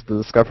 who was the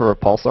discoverer of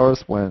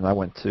pulsars when I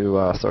went to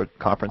a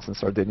conference in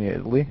Sardinia,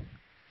 Italy.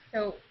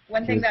 So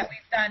one thing that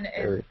we've done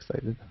Very is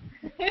excited.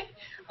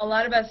 a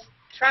lot of us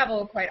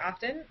travel quite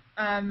often,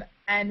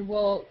 and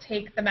we'll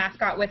take the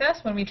mascot with us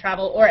when we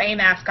travel, or a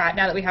mascot.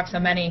 Now that we have so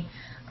many,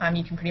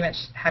 you can pretty much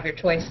have your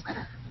choice.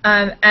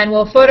 And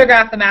we'll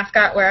photograph the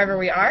mascot wherever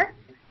we are.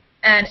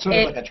 And Sort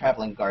of like a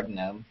traveling garden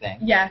gnome thing.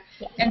 Yeah.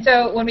 And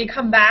so when we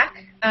come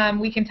back,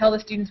 we can tell the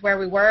students where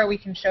we were. We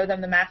can show them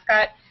the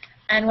mascot.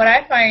 And what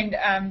I find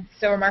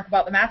so remarkable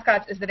about the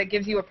mascots is that it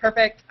gives you a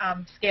perfect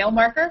scale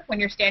marker when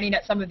you're standing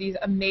at some of these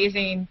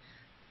amazing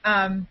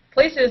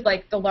places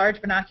like the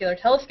Large Binocular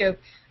Telescope.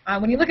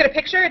 When you look at a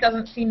picture, it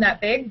doesn't seem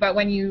that big, but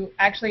when you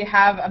actually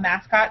have a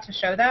mascot to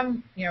show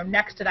them,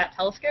 next to that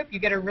telescope, you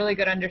get a really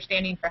good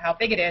understanding for how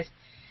big it is.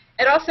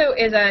 It also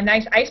is a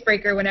nice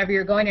icebreaker whenever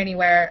you're going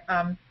anywhere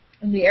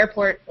in the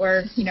airport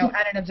or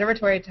at an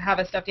observatory to have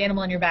a stuffed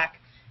animal on your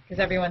back, because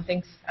everyone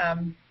thinks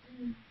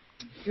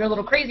you're a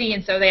little crazy,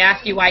 and so they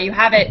ask you why you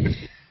have it.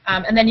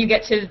 And then you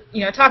get to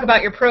talk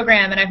about your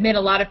program, and I've made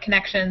a lot of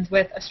connections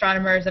with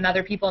astronomers and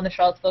other people in the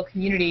Charlottesville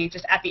community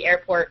just at the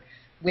airport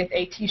with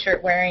a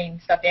T-shirt wearing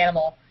stuffed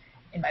animal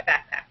in my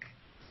backpack.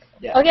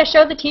 Yeah. Oh yeah,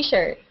 show the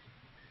T-shirt.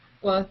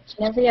 Well,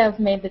 Genevieve have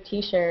made the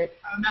T-shirt.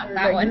 not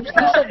that one. You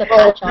showed the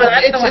patch on.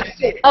 that's the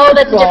one. Oh,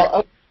 that's a Well,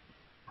 different.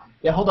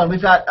 yeah, hold on.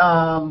 We've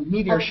got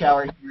meteor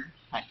shower here.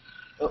 Hi.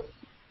 Oh,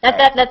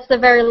 That's the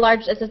very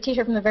large. It's a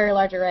T-shirt from the Very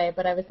Large Array,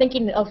 but I was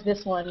thinking of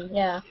this one.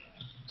 Yeah.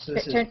 so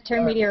this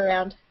Turn meteor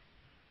around.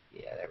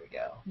 Yeah, there we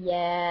go.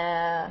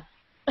 Yeah.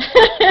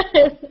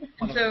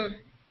 So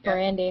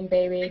Branding,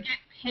 they baby. get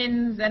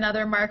pins and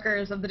other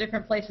markers of the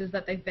different places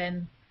that they've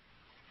been.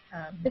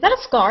 Is that a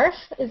scarf?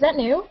 Is that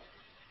new?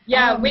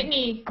 Yeah,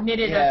 Whitney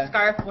knitted Yeah. a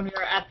scarf when we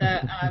were at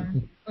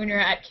the when we were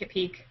at Kip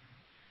Peak.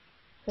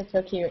 That's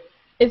so cute.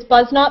 Is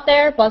Buzz not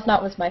there? Buzz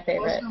not was my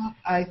favorite.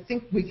 I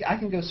think I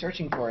can go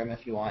searching for him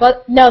if you want.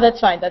 But no, that's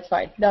fine. That's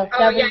fine. No.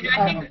 Oh that yeah, was,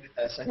 I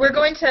think we're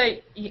going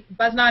to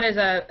Buzznot as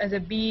a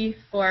B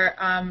for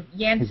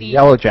Yancey. He's a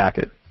yellow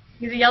jacket.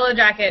 He's a yellow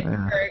jacket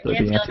Yeah, for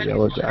Yancey Yancey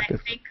yellow Elementary School. jacket.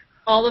 I think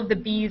all of the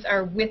Bs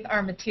are with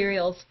our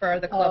materials for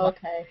the club. Oh,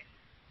 okay.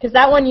 Because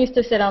that one used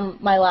to sit on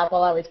my lap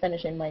while I was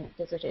finishing my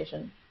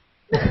dissertation.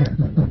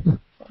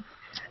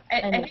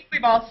 I think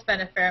we've all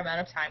spent a fair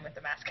amount of time with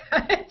the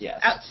mascot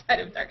outside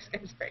of Dark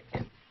Skies Bright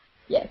Kids.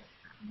 Yes.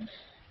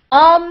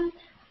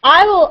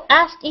 I will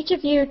ask each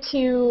of you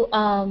to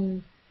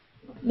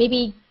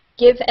maybe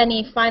give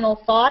any final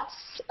thoughts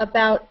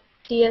about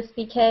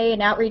DSBK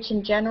and outreach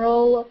in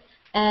general,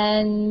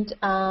 and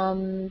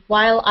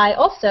while I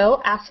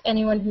also ask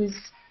anyone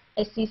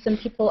I see some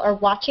people are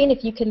watching,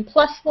 if you can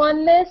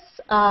 +1 this,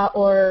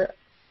 or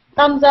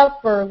thumbs up,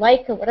 or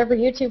like, or whatever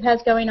YouTube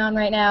has going on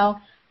right now,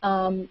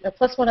 or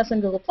 +1 us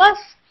on Google+.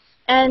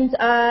 And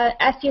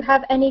if you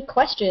have any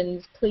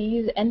questions,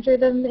 please enter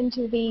them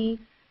into the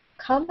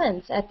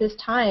comments at this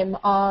time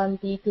on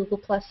the Google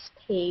Plus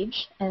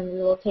page, and we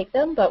will take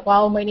them. But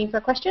while I'm waiting for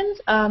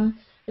questions,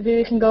 maybe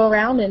we can go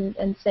around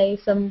and say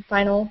some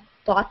final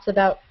thoughts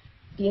about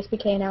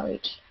DSBK and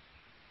outreach.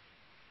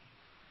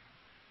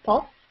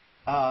 Paul?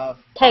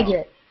 Tag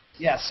you.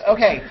 Yes.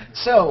 Okay.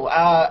 So,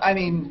 I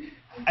mean,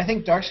 I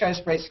think Dark Skies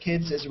Bright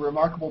Kids is a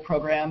remarkable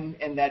program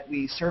in that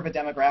we serve a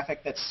demographic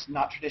that's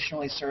not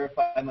traditionally served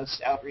by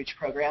most outreach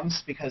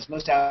programs, because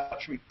most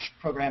outreach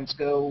programs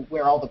go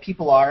where all the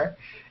people are,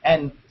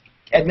 and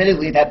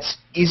admittedly that's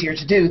easier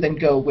to do than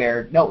go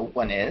where no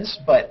one is,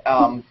 but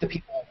the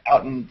people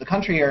out in the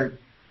country are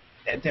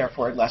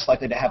therefore less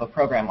likely to have a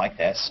program like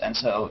this, and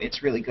so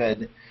it's really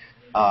good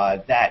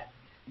that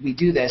we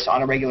do this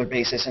on a regular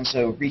basis, and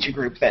so reach a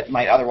group that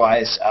might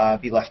otherwise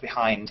be left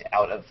behind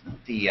out of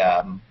the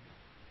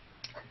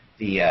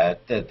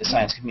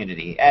science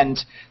community.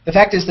 And the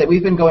fact is that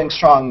we've been going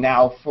strong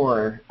now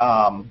for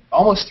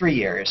almost 3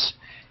 years,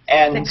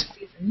 and 6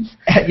 seasons.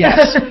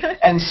 yes,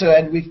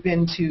 and we've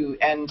been to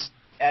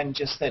and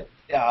just that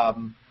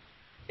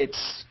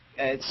it's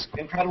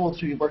incredible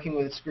to be working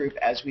with this group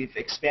as we've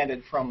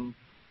expanded from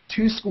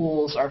 2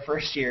 schools our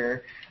first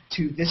year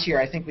to this year.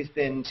 I think we've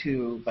been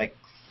to like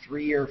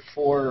 3 or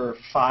 4 or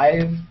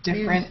 5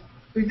 different.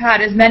 We've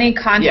had as many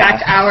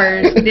contact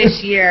hours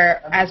this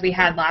year as we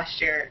had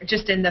last year,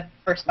 just in the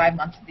first 5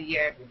 months of the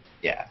year.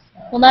 Yeah.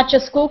 Well, not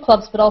just school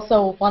clubs, but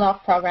also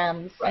one-off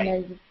programs. Right. I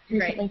know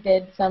you recently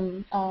did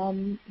some,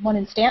 one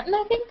in Stanton,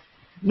 I think?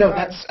 No,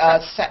 that's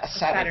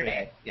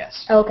Saturday.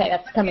 Yes. Okay,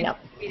 that's coming up.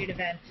 Repeated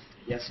event.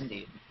 Yes,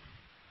 indeed.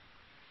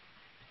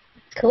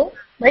 Cool.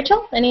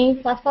 Rachel,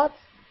 any last thoughts?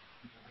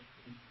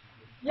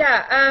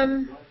 Yeah,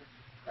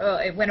 oh,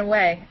 it went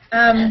away.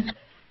 Back.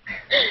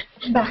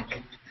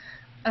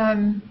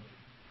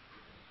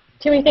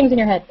 Too many things in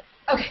your head.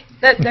 Okay,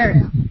 there it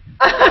is.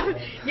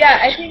 Yeah,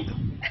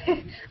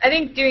 I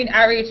think doing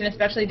outreach, and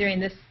especially doing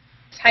this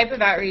type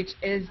of outreach,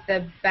 is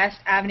the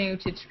best avenue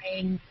to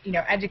train,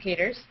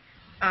 educators,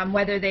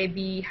 whether they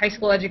be high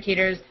school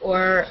educators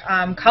or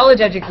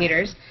college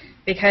educators,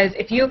 because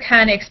if you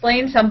can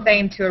explain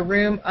something to a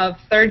room of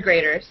 3rd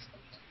graders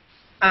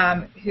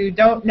who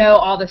don't know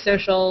all the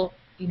social,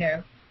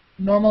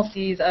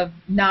 normalcies of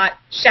not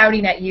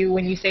shouting at you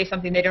when you say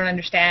something they don't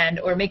understand,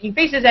 or making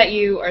faces at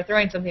you, or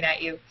throwing something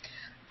at you,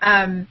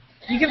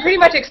 you can pretty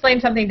much explain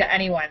something to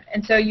anyone.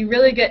 And so you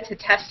really get to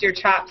test your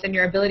chops and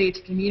your ability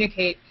to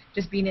communicate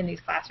just being in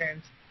these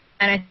classrooms.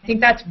 And I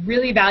think that's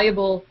really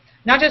valuable,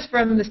 not just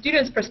from the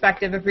students'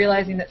 perspective of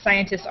realizing that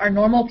scientists are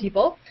normal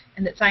people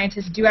and that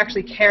scientists do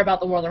actually care about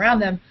the world around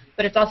them,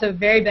 but it's also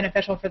very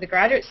beneficial for the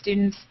graduate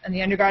students and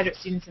the undergraduate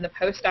students and the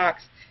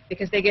postdocs,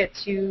 because they get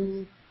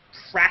to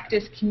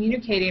practice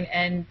communicating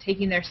and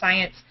taking their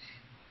science,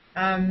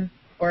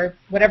 or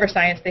whatever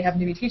science they happen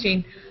to be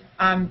teaching,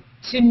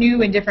 to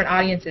new and different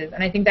audiences.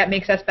 And I think that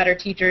makes us better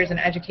teachers and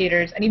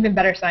educators, and even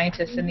better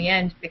scientists in the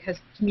end, because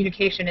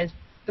communication is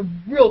the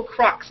real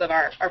crux of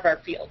our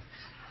field.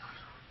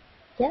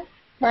 Yeah.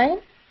 Ryan?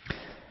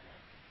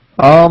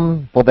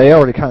 Well, they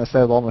already kind of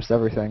said almost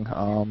everything.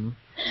 I'm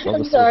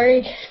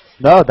sorry.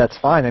 No, that's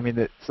fine. I mean,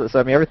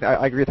 everything.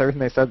 I agree with everything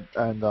they said,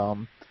 and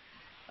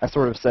I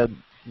sort of said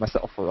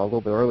myself a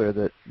little bit earlier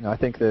that I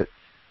think that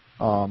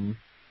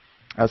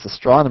as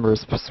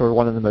astronomers, sort of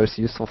one of the most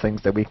useful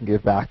things that we can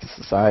give back to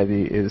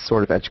society is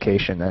sort of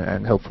education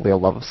and hopefully a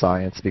love of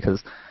science.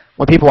 Because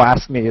when people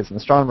ask me as an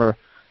astronomer,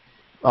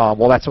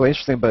 well, that's really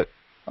interesting, but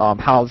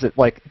how is it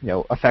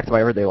affected my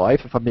everyday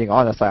life? If I'm being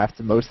honest, I have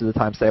to most of the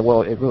time say,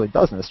 well, it really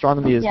doesn't.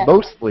 Astronomy is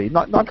mostly,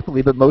 not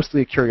completely, but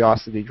mostly a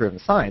curiosity-driven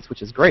science,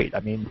 which is great.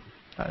 I mean,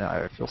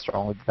 I feel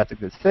strongly that that's a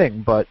good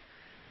thing, but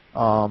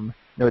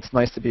it's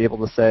nice to be able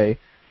to say,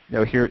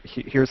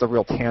 here's a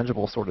real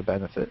tangible sort of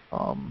benefit,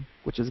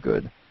 which is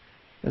good.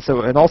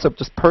 And also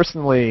just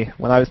personally,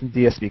 when I was in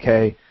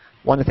DSBK,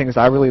 one of the things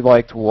I really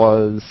liked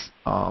was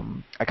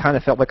I kind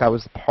of felt like I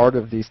was part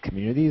of these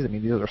communities. I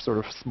mean, these are sort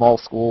of small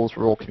schools,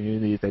 rural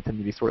communities. They tend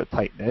to be sort of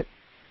tight-knit.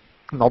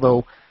 And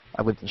although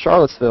I lived in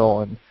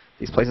Charlottesville, and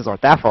these places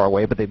aren't that far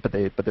away, but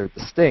they're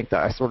distinct,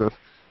 I sort of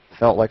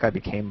felt like I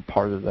became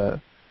part of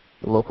the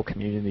local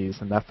communities,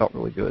 and that felt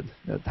really good,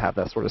 to have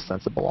that sort of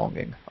sense of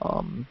belonging.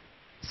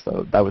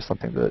 So that was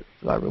something that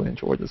I really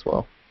enjoyed as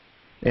well,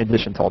 in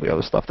addition to all the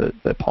other stuff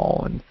that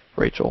Paul and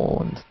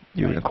Rachel and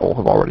you and Nicole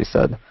have already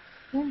said.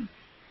 We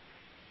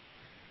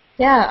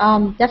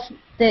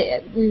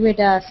would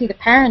see the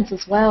parents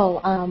as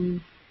well.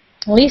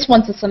 At least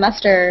once a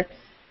semester,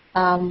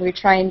 we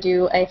try and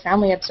do a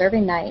family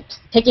observing night,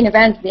 taking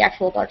advantage of the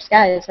actual dark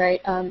skies,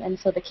 right? And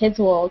so the kids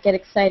will get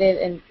excited,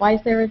 and why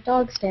is there a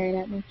dog staring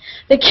at me?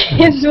 The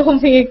kids will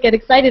get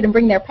excited and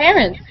bring their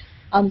parents.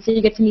 So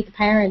you get to meet the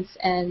parents,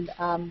 and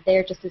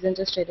they're just as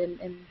interested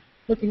in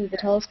looking through the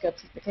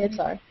telescopes as the kids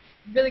are.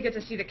 Really good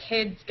to see the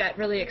kids get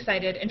really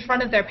excited in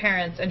front of their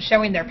parents and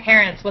showing their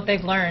parents what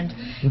they've learned,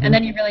 and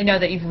then you really know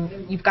that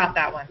you've got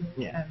that one.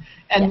 Yeah,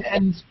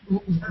 and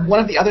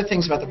one of the other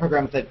things about the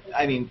program that,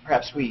 I mean,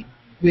 perhaps we've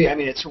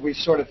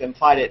sort of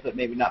implied it, but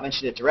maybe not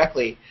mentioned it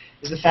directly,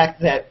 is the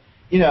fact that,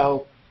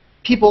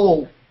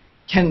 people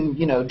can,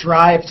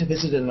 drive to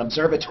visit an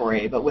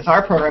observatory, but with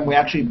our program we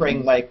actually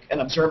bring like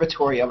an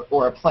observatory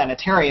or a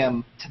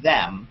planetarium to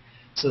them,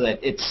 so that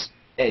it's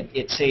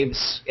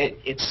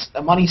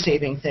a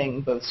money-saving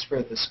thing both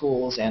for the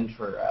schools and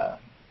for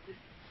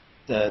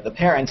the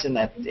parents, in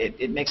that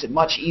it makes it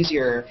much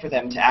easier for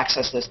them to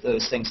access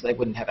those things they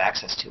wouldn't have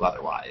access to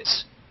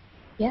otherwise.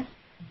 Yeah.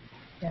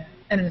 Yeah,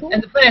 and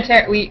the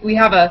planetarium, we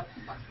have a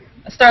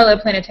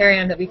Starlab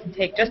planetarium that we can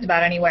take just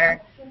about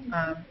anywhere,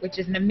 which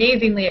is an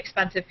amazingly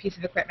expensive piece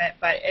of equipment,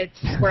 but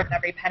it's worth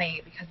every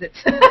penny because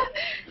it's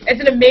it's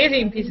an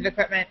amazing piece of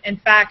equipment. In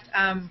fact,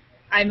 I'm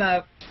in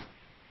a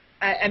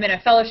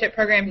fellowship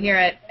program here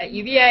at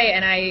UVA,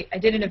 and I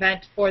did an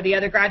event for the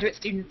other graduate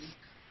students,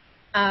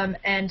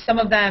 and some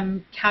of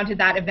them counted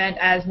that event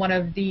as one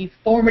of the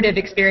formative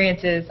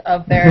experiences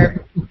of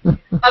their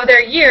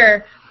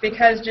year,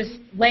 because just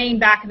laying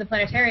back in the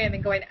planetarium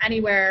and going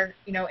anywhere,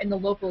 in the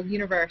local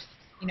universe,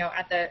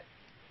 at the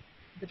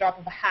drop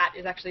of a hat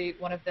is actually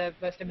one of the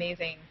most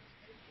amazing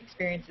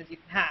experiences you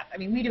can have. I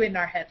mean, we do it in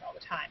our heads all the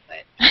time,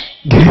 but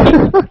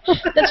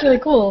that's really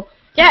cool.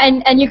 Yeah,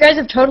 and you guys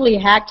have totally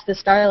hacked the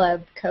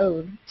Starlab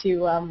code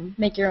to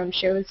make your own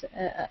shows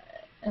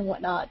and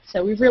whatnot.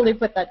 So we've really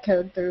put that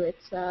code through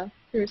its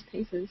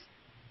paces.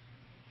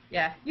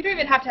 Yeah, you don't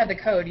even have to have the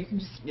code. You can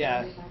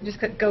just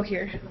go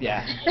here.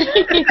 Yeah.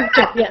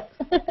 Yes.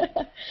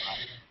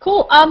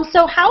 Cool.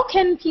 So how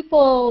can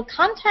people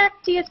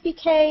contact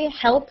DSBK,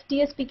 help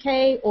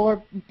DSBK,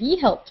 or be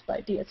helped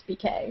by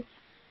DSBK?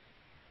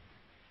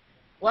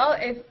 Well,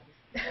 if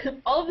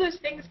all of those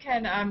things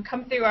can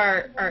come through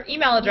our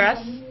email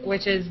address,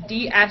 which is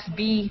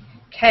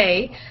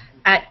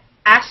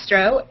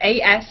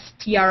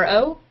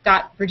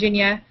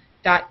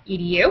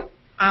dsbk@astro.virginia.edu,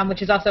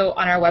 which is also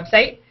on our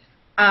website.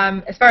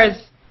 As far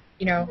as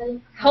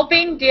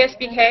helping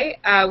DSBK,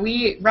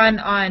 we run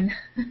on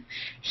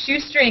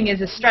shoestring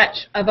is a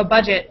stretch of a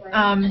budget.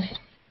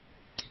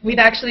 We've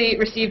actually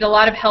received a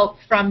lot of help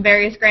from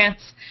various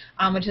grants,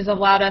 which has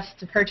allowed us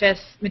to purchase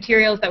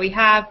materials that we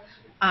have,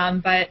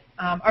 but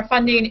our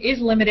funding is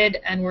limited,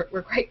 and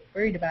we're quite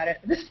worried about it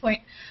at this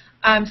point.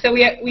 So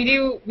we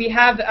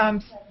have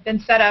been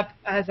set up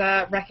as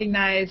a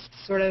recognized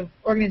sort of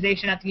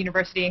organization at the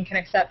university and can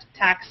accept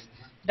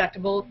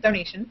tax-deductible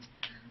donations.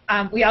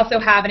 We also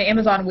have an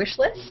Amazon wish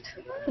list.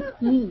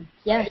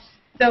 Yes.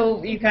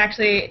 So you can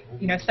actually,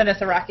 send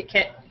us a rocket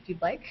kit if you'd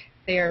like.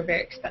 They are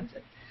very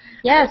expensive.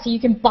 Yeah, so you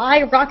can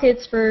buy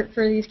rockets for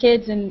these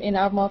kids in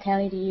Albemarle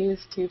County to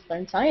use to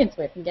learn science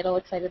with and get all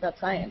excited about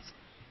science.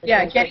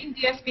 Yeah, getting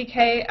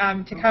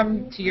DSBK to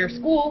come to your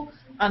school,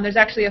 there's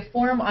actually a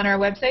form on our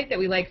website that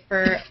we like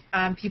for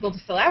people to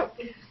fill out,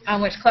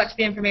 which collects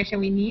the information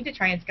we need to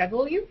try and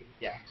schedule you.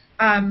 Yeah.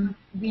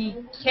 We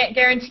can't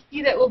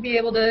guarantee that we'll be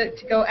able to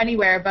go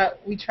anywhere, but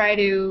we try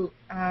to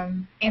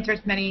answer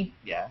as many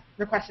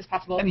requests as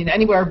possible. I mean,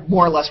 anywhere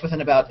more or less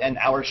within about an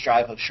hour's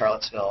drive of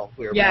Charlottesville,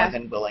 we're more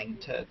than willing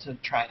to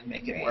try and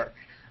make it work.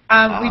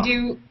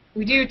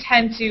 We do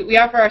tend to, we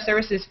offer our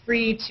services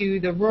free to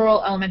the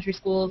rural elementary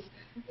schools,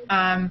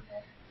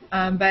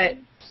 but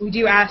we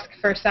do ask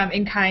for some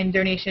in-kind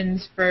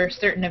donations for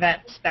certain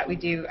events that we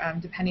do,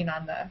 depending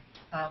on the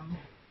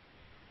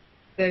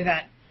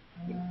event.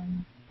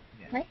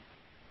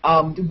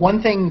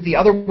 One thing, the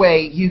other way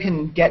you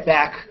can get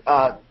back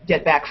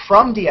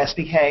from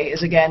DSBK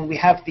is, again, we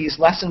have these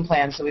lesson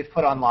plans that we've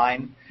put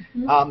online.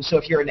 So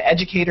if you're an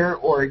educator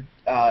or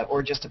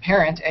just a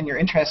parent and you're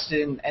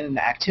interested in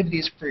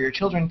activities for your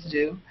children to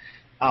do,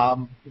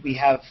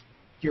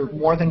 you're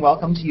more than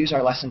welcome to use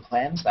our lesson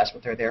plans. That's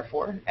what they're there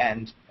for.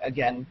 And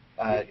again,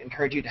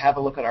 encourage you to have a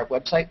look at our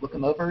website, look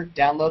them over,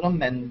 download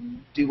them, and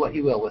do what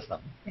you will with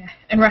them. Yeah,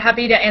 and we're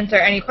happy to answer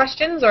any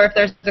questions, or if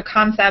there's a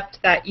concept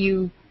that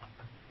you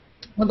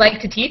would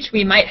like to teach,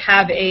 we might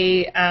have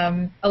a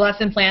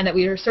lesson plan that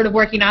we are sort of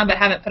working on but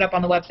haven't put up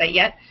on the website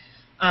yet,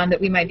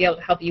 that we might be able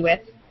to help you with.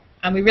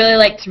 We really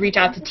like to reach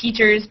out to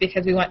teachers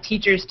because we want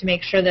teachers to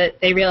make sure that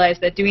they realize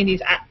that doing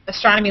these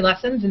astronomy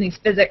lessons and these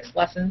physics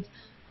lessons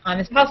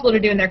is possible to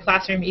do in their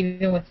classroom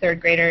even with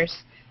third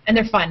graders. And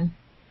they're fun.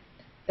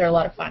 They're a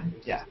lot of fun.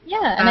 Yeah.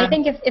 Yeah, and I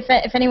think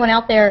if anyone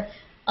out there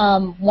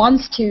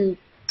wants to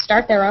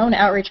start their own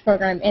outreach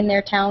program in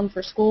their town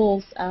for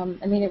schools,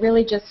 I mean, it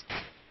really just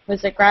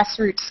was a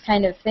grassroots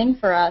kind of thing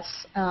for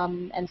us.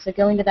 And so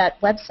going to that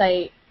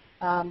website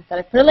that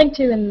I put a link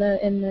to in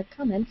the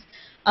comments,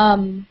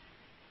 going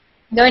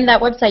to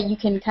that website, you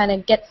can kind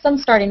of get some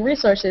starting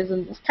resources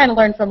and kind of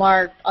learn from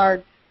our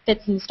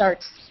fits and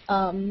starts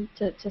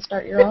to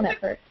start your own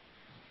effort.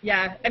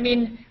 Yeah, I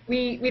mean,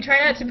 we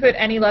try not to put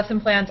any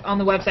lesson plans on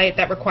the website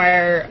that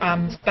require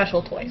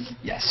special toys.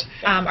 Yes.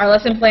 Our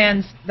lesson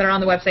plans that are on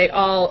the website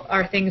all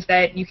are things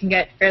that you can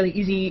get fairly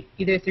easy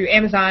either through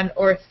Amazon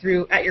or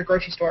through at your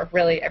grocery store,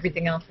 really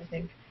everything else, I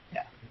think.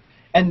 Yeah.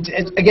 And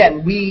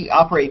again, we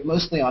operate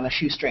mostly on a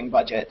shoestring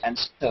budget, and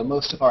so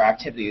most of our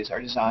activities are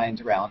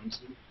designed around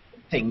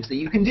things that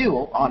you can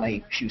do on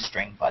a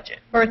shoestring budget.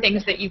 Or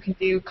things that you can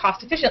do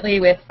cost efficiently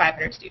with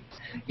 500 students.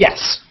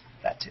 Yes,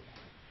 that too.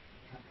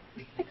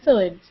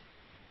 Excellent.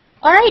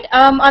 All right,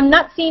 I'm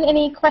not seeing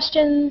any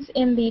questions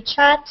in the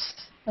chat.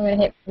 I'm going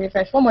to hit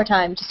refresh one more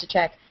time just to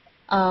check.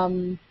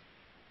 Can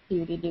I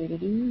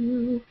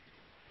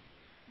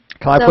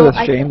put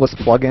a shameless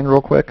plug in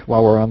real quick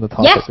while we're on the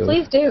topic? Yes,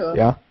 please do.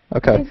 Yeah.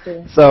 Okay. Please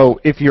do. So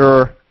if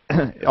you're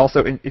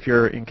if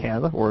you're in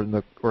Canada or in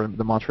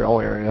the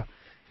Montreal area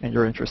and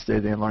you're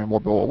interested in learning more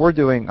about what we're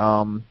doing,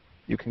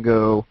 you can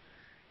go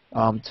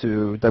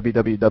to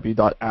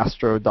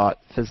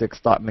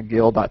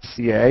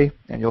www.astro.physics.mcgill.ca,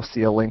 and you'll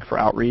see a link for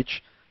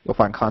outreach. You'll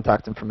find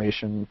contact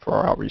information for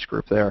our outreach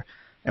group there.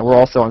 And we're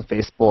also on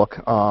Facebook,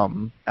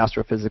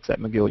 Astrophysics at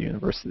McGill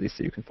University,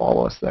 so you can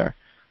follow us there.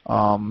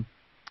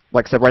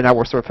 Like I said, right now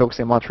we're sort of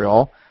focusing on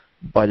Montreal,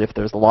 but if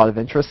there's a lot of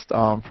interest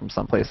from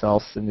someplace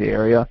else in the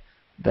area,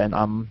 then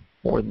I'm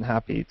more than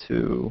happy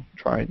to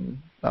try and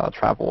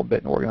travel a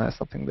bit and organize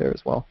something there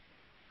as well.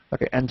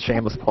 Okay, and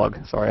shameless plug.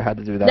 Sorry, I had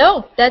to do that.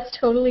 No, that's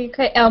totally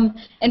okay.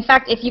 In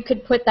fact, if you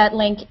could put that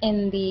link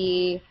in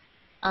the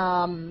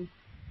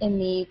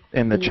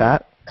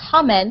chat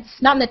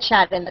comments, not in the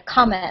chat, in the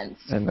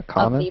comments. In the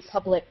comments of the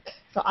public.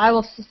 So I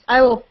will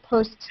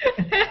post.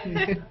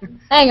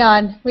 Hang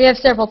on, we have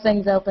several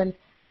things open.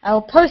 I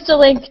will post a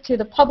link to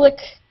the public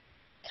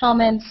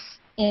comments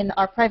in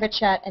our private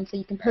chat, and so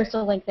you can post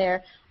a link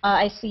there.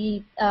 I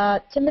see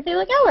Timothy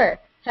Legauer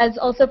has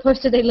also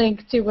posted a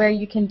link to where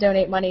you can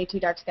donate money to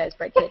Dark Skies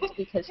Bright Kids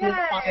because he's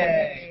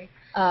awesome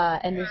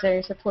and is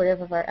very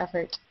supportive of our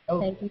effort.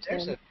 Thank you, Tim.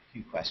 There's a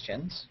few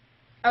questions.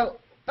 Oh,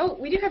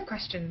 we do have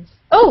questions.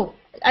 Oh,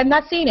 I'm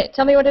not seeing it.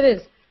 Tell me what it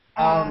is.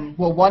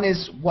 Well, one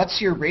is, what's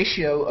your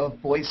ratio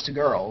of boys to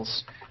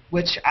girls?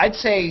 Which I'd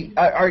say,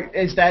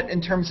 is that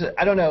in terms of,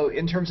 I don't know,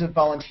 in terms of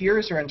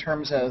volunteers or in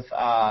terms of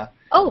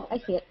oh, I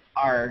see it.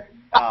 Our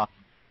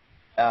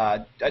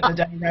the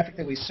demographic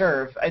that we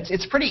serve?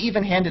 It's pretty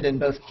even-handed in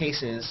both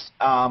cases.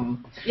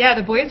 Yeah,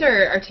 the boys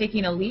are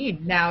taking a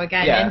lead now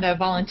again in the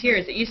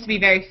volunteers. It used to be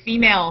very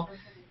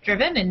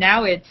female-driven, and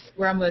now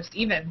we're almost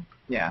even.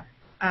 Yeah.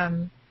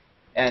 And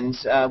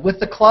with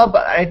the club,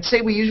 I'd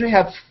say we usually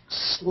have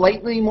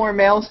slightly more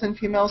males than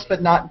females,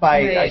 but not by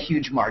a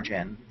huge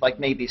margin, like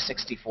maybe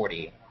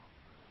 60-40.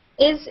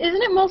 Isn't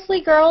it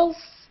mostly girls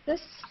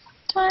this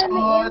time?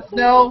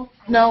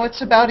 No,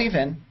 it's about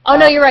even. Oh,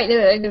 no, you're right.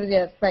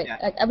 Yeah, right.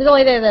 Yeah. I was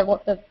only there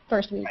the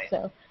first week,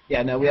 so.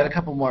 Yeah, no, we had a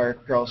couple more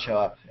girls show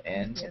up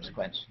in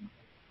subsequent.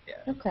 Yeah.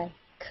 Okay.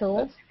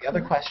 Cool. The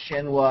other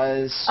question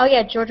was... Oh,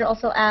 yeah, Georgia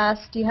also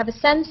asked, do you have a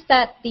sense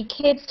that the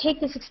kids take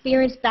this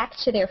experience back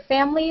to their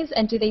families,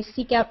 and do they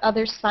seek out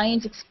other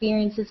science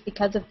experiences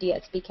because of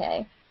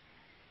DSBK?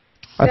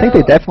 I think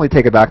they definitely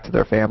take it back to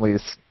their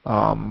families.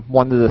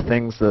 One of the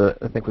things that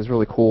I think was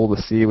really cool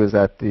to see was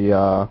that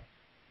the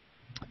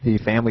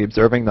family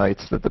observing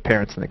nights that the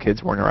parents and the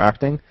kids were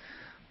interacting.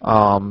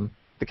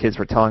 The kids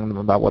were telling them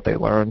about what they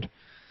learned.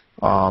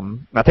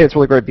 And I think it's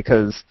really great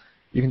because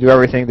you can do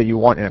everything that you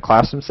want in a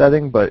classroom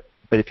setting, but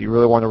if you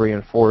really want to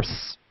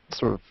reinforce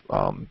sort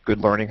of good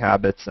learning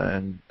habits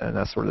and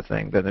that sort of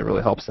thing, then it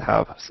really helps to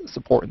have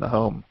support in the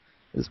home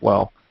as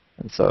well.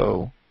 And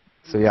so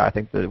yeah, I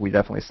think that we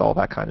definitely saw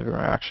that kind of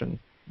interaction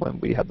when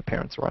we had the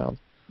parents around.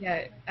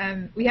 Yeah,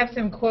 we have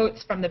some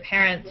quotes from the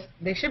parents.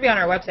 They should be on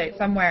our website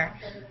somewhere.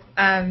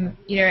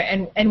 You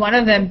know, and one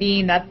of them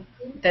being that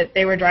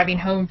they were driving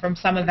home from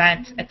some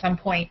event at some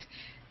point,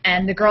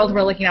 and the girls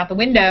were looking out the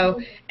window,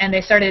 and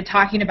they started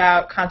talking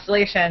about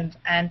constellations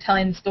and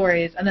telling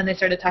stories, and then they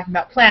started talking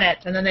about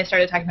planets, and then they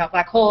started talking about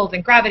black holes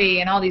and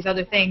gravity and all these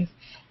other things,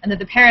 and that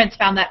the parents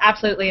found that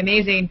absolutely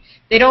amazing.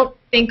 They don't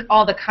think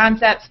all the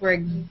concepts were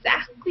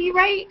exactly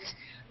right,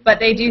 but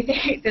they do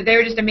think that they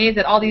were just amazed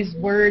that all these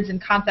words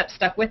and concepts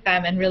stuck with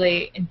them and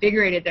really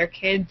invigorated their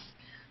kids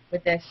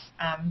with this,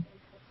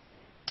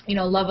 you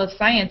know, love of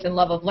science and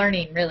love of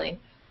learning, really.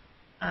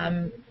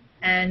 And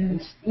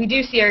we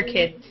do see our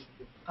kids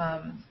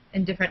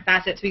in different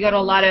facets. We go to a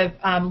lot of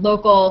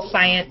local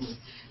science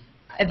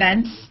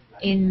events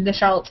in the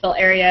Charlottesville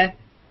area.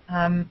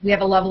 We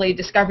have a lovely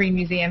Discovery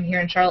Museum here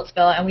in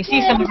Charlottesville, and we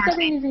see some of our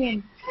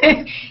same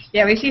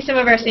yeah, we see some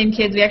of our same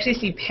kids. We actually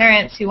see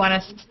parents who want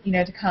us,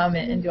 to come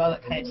and do all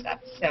that kind of stuff.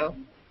 So,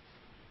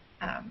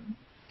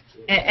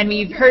 and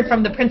we've heard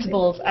from the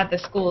principals at the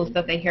schools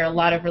that they hear a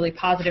lot of really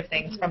positive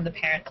things from the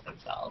parents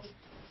themselves.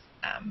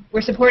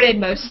 We're supported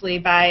mostly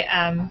by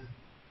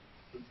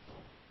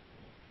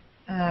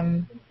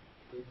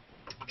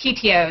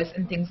PTOs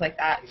and things like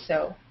that.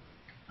 So.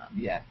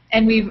 Yeah.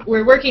 And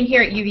we're working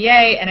here at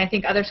UVA, and I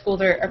think other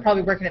schools are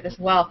probably working at this as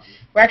well.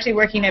 We're actually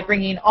working at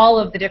bringing all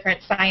of the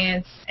different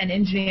science and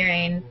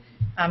engineering,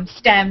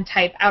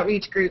 STEM-type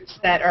outreach groups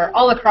that are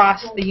all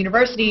across the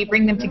university,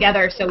 bring them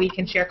together so we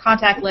can share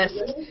contact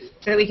lists,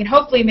 so that we can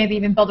hopefully maybe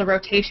even build a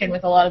rotation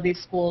with a lot of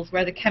these schools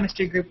where the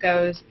chemistry group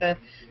goes, the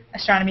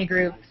astronomy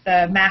group,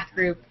 the math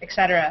group,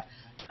 etc.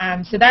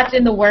 So that's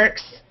in the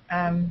works.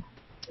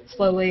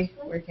 Slowly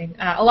working.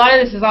 A lot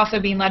of this is also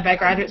being led by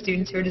graduate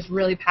students who are just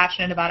really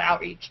passionate about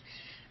outreach.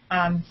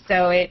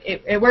 So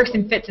it works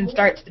in fits and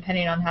starts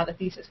depending on how the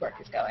thesis work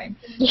is going.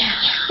 Yeah.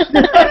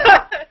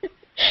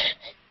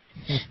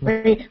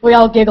 we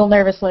all giggle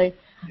nervously.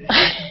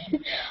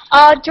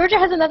 Georgia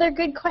has another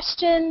good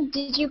question.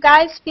 Did you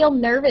guys feel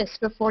nervous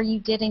before you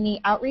did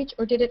any outreach,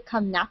 or did it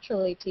come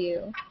naturally to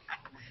you?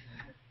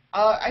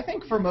 I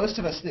think for most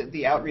of us,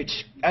 the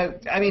outreach, I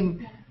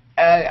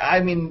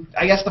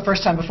guess the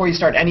first time before you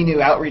start any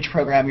new outreach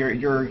program,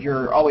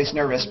 you're always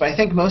nervous. But I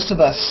think most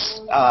of us,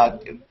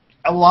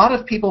 a lot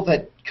of people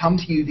that come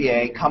to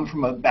UVA come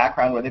from a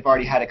background where they've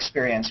already had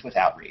experience with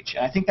outreach.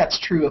 And I think that's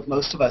true of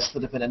most of us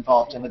that have been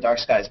involved in the Dark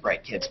Skies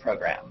Bright Kids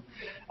program.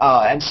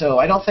 And so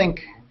I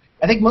think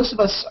most of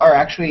us are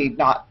actually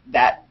not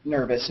that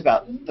nervous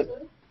about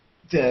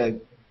the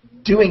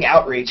doing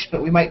outreach,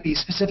 but we might be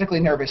specifically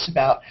nervous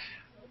about.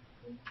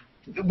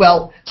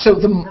 Well, so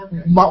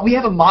we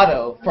have a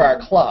motto for our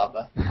club,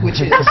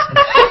 which is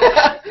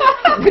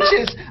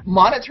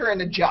monitor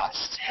and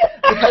adjust,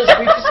 because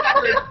we've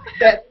discovered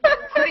that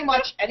pretty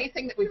much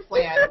anything that we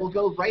plan will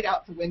go right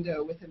out the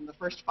window within the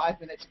first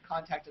 5 minutes of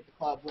contact at the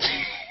club when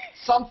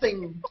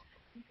something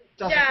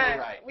doesn't go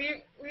right.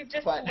 We've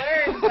just learned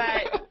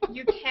that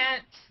you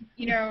can't,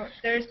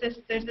 there's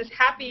this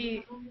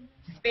happy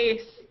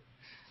space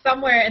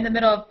somewhere in the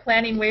middle of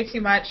planning way too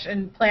much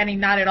and planning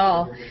not at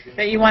all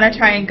that you want to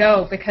try and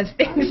go, because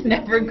things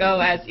never go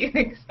as you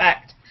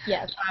expect.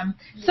 Yes.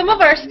 Some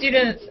of our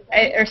students,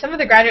 or some of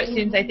the graduate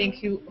students, I think,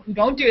 who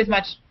don't do as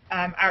much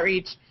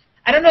outreach,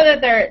 I don't know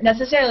that they're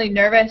necessarily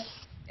nervous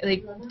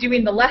like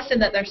doing the lesson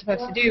that they're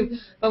supposed to do,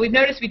 but we've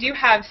noticed we do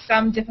have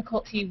some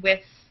difficulty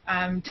with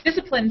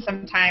discipline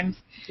sometimes,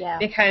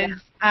 because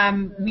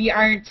we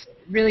aren't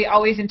really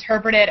always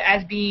interpreted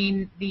as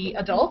being the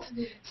adult.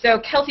 So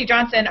Kelsey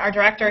Johnson, our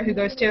director, who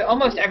goes to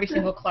almost every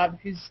single club,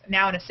 who's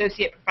now an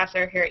associate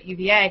professor here at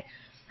UVA,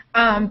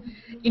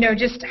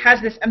 just has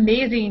this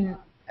amazing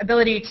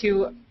ability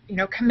to,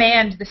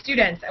 command the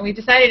students. And we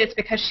decided it's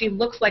because she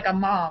looks like a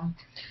mom.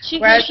 She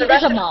is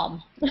a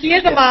mom. She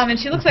is a mom, and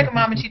she looks like a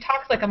mom, and she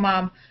talks like a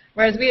mom.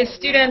 Whereas we as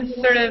students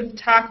sort of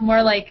talk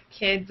more like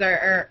kids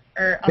or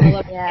on the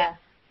level. Yeah.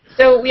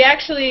 So we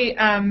actually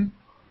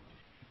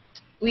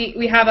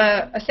we have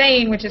a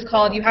saying which is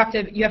called you have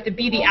to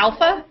be the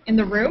alpha in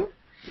the room,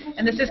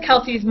 and this is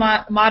Kelsey's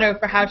motto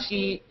for how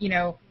she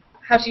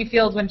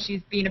feels when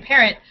she's being a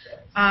parent.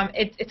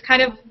 It's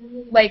kind of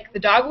like the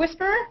dog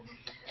whisperer,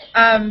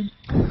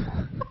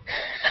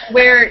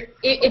 where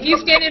if you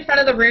stand in front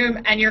of the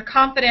room and you're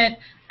confident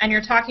and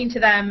you're talking to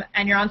them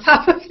and you're on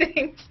top of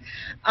things,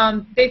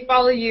 they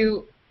follow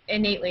you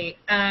innately.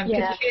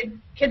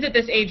 Kids at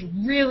this age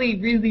really,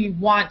 really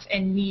want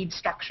and need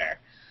structure.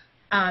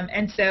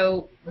 And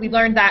so we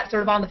learned that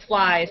sort of on the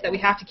fly, is that we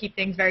have to keep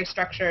things very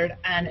structured.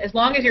 And as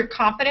long as you're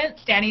confident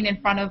standing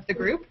in front of the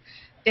group,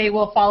 they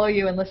will follow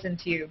you and listen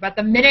to you. But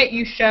the minute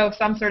you show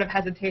some sort of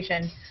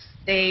hesitation,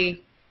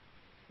 they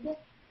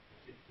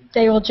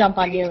will jump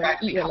on you and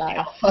eat your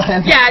life.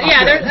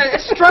 There's a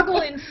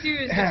struggle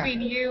ensues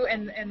between you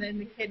and then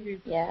the kid who's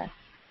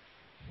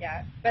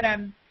But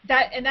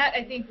that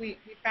I think we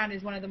found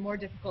is one of the more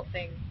difficult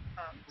things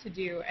to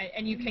do,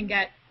 and you can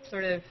get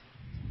sort of,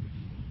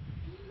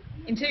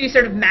 until you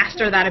sort of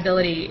master that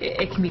ability,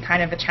 it can be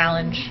kind of a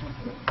challenge.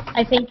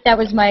 I think that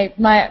was my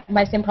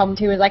same problem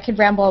too. Is I could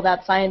ramble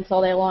about science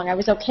all day long. I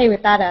was okay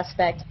with that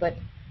aspect, but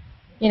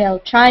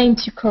trying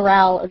to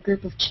corral a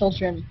group of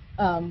children,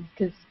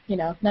 because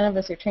none of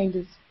us are trained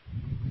as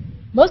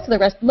most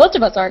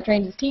of us aren't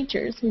trained as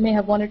teachers. We may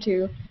have one or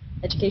two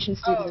education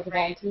students as a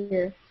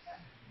volunteer.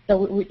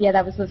 So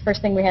that was the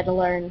first thing we had to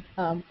learn,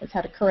 was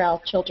how to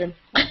corral children.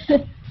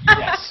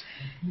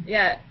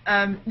 Yes.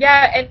 And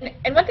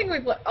one thing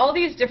all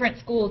these different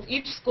schools,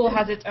 each school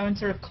has its own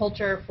sort of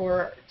culture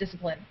for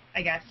discipline,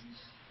 I guess.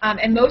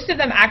 And most of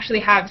them actually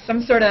have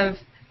some sort of,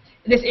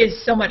 this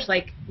is so much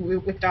like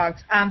with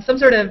dogs, some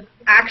sort of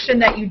action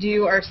that you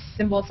do or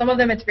symbol. Some of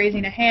them it's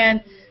raising a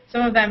hand.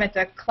 Some of them it's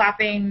a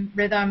clapping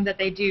rhythm that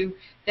they do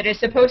that is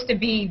supposed to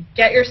be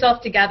get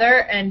yourself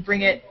together and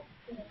bring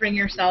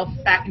yourself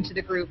back into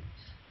the group.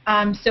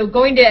 So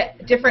going to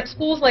different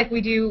schools like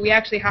we do, we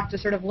actually have to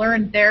sort of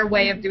learn their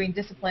way of doing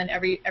discipline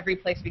every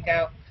place we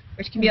go,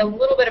 which can be a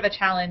little bit of a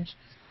challenge.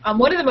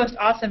 One of the most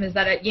awesome is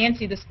that at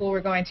Yancey, the school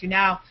we're going to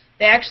now,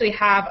 they actually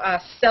have a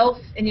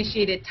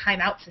self-initiated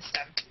timeout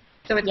system.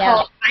 So it's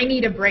called I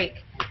Need a Break.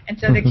 And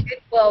so the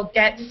kids will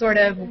get sort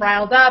of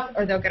riled up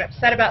or they'll get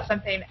upset about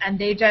something and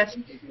they just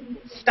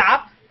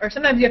stop, or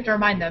sometimes you have to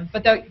remind them,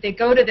 but they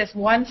go to this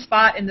one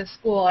spot in the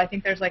school, I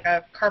think there's like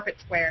a carpet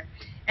square,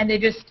 and they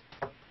just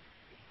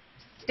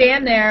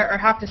stand there or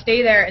have to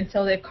stay there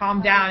until they've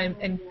calmed down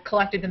and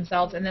collected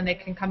themselves, and then they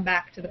can come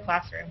back to the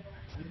classroom,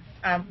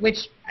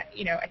 which,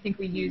 you know, I think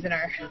we use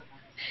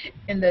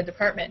in the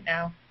department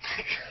now.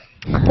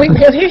 Wait,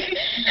 really?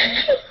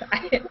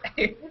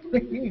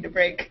 We need a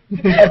break.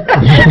 Yeah,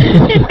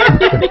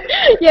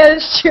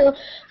 that's true.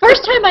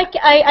 First time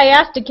I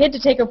asked a kid to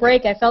take a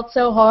break, I felt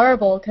so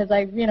horrible because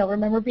I,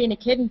 remember being a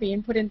kid and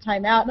being put in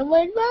timeout, and I'm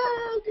like,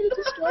 I'm going to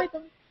destroy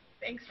them.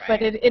 Thanks, Ryan.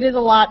 But it is a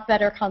lot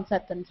better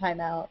concept than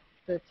timeout,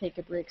 the take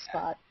a break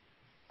spot.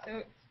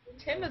 So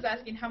Tim was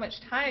asking how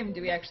much time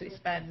do we actually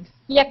spend?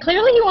 Yeah,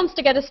 clearly he wants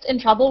to get us in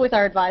trouble with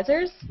our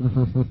advisors.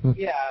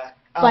 Yeah.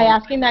 By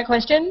asking that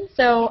question,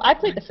 so I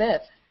plead the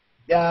fifth.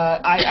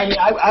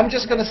 I'm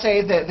just going to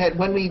say that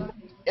when we,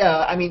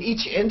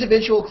 each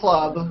individual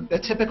club, the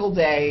typical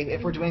day,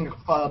 if we're doing a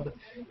club,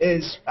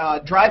 is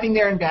driving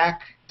there and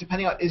back,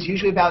 depending on, is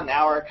usually about an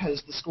hour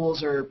because the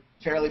schools are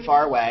fairly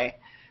far away.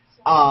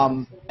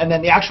 And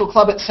then the actual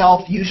club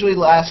itself usually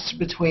lasts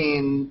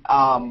between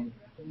 1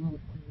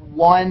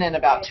 and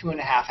about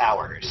 2.5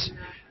 hours.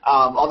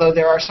 Although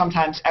there are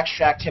sometimes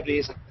extra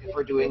activities, like if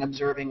we're doing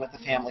observing with the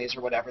families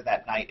or whatever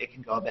that night, it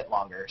can go a bit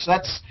longer. So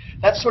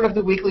that's sort of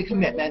the weekly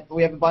commitment.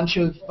 We have a bunch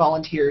of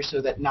volunteers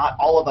so that not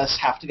all of us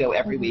have to go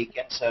every week.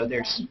 And so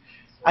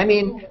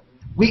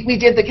we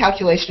did the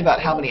calculation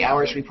about how many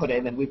hours we put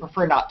in, and we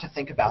prefer not to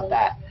think about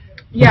that.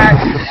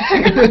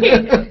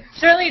 Yeah,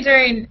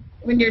 certainly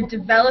when you're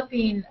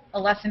developing a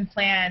lesson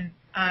plan,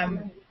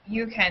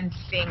 you can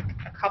sink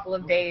a couple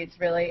of days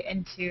really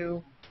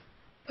into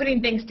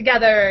putting things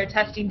together,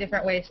 testing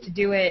different ways to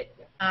do it,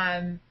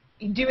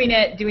 doing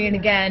it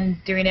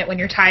again, doing it when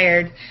you're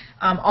tired,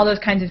 all those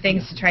kinds of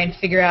things to try and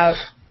figure out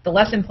the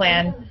lesson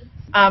plan.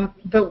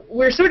 But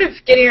we're sort of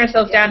getting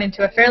ourselves down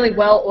into a fairly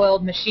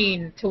well-oiled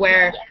machine to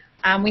where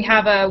we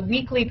have a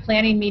weekly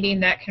planning meeting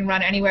that can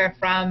run anywhere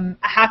from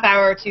a half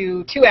hour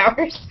to 2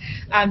 hours,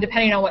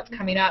 depending on what's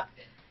coming up.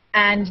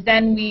 And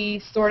then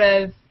we sort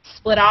of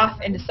split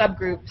off into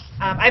subgroups.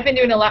 I've been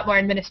doing a lot more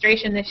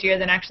administration this year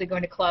than actually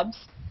going to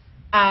clubs.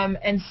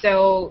 And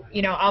so,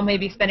 I'll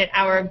maybe spend an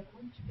hour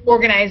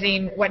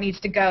organizing what needs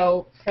to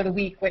go for the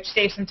week, which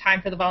saves some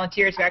time for the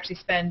volunteers who actually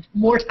spend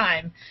more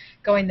time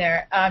going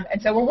there.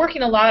 And so we're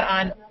working a lot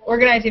on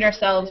organizing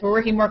ourselves. We're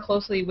working more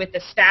closely with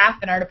the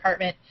staff in our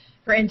department,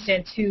 for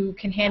instance, who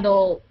can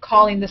handle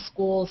calling the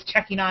schools,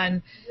 checking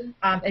on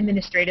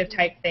administrative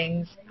type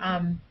things,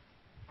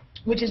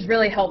 which is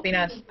really helping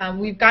us.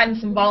 We've gotten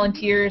some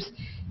volunteers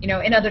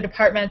in other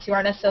departments who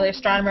aren't necessarily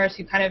astronomers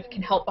who kind of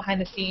can help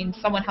behind the scenes.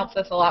 Someone helps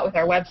us a lot with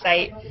our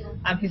website,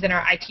 who's in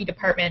our IT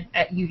department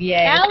at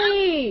UVA.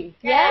 Allie!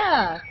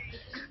 Yeah.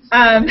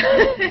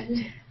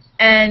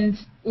 And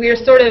we are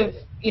sort of,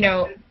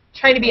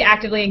 trying to be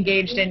actively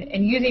engaged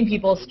in using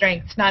people's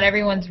strengths. Not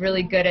everyone's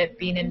really good at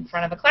being in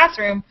front of a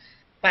classroom,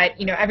 but,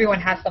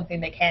 everyone has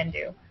something they can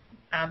do.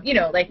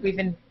 Like we've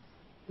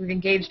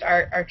engaged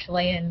our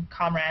Chilean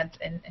comrades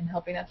in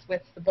helping us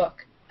with the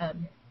book.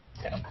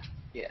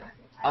 Yeah.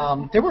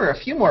 There were a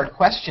few more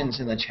questions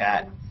in the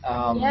chat.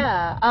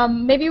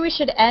 Maybe we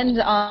should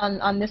end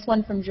on this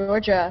one from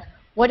Georgia.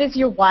 What is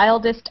your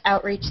wildest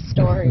outreach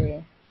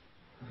story?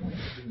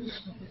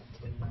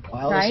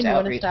 Ryan, you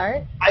want to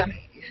start?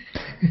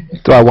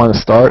 Do I want to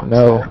start?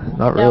 No,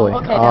 not really. No,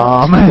 okay,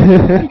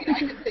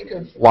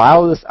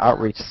 Wildest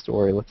outreach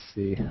story. Let's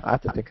see. I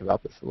have to think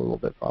about this a little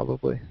bit,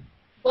 probably.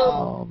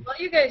 Well, while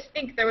you guys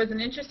think, there was an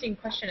interesting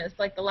question. It's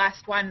like the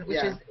last one,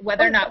 which is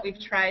whether or not we've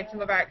tried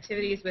some of our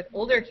activities with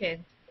older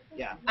kids.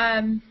 Yeah.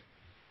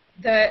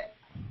 The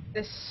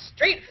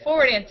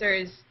straightforward answer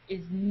is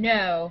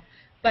no,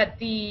 but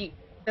the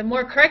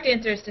more correct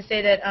answer is to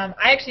say that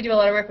I actually do a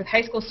lot of work with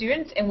high school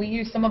students, and we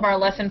use some of our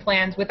lesson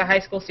plans with the high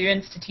school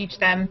students to teach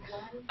them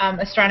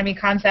astronomy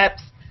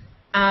concepts.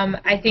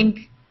 I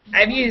think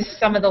I've used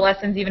some of the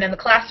lessons even in the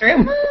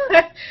classroom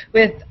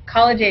with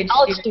college-age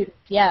students.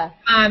 Yeah.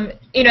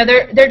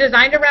 They're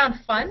designed around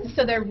fun,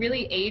 so they're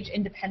really age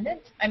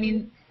independent. I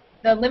mean,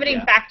 the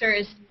limiting factor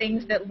is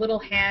things that little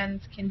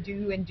hands can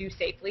do and do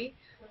safely,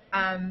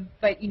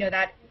 but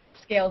that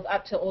scales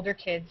up to older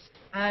kids.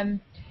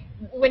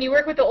 When you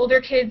work with the older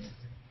kids,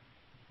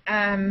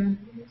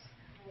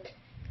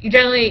 you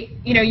generally,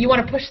 you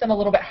want to push them a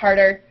little bit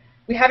harder.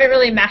 We haven't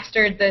really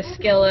mastered the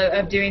skill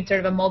of doing sort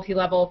of a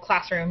multi-level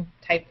classroom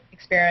type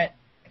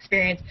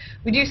experience.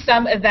 We do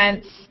some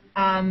events,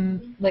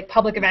 like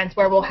public events,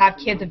 where we'll have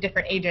kids of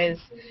different ages,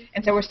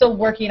 and so we're still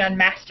working on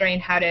mastering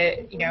how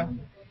to,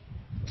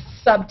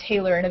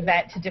 sub-tailor an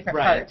event to different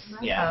parts.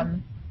 Yeah.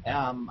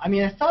 I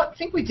mean,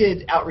 think we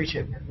did outreach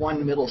at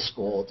one middle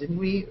school, didn't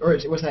we? Or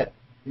was that?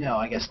 No,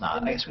 I guess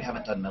not. I guess we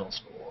haven't done middle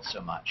school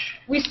so much.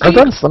 I've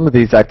done some of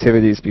these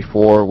activities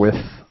before with,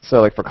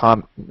 so like for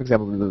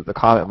example, the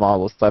comet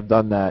models. I've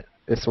done that.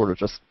 It's sort of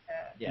just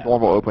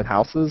normal open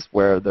houses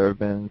where there have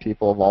been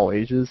people of all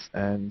ages,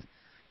 and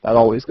that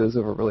always goes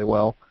over really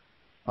well.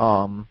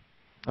 I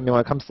mean, when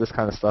it comes to this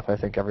kind of stuff, I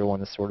think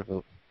everyone is sort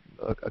of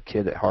a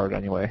kid at heart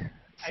anyway.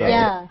 So.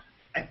 Yeah.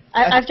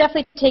 I've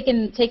definitely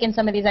taken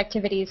some of these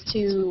activities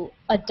to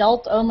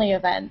adult-only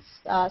events,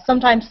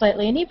 sometimes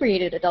slightly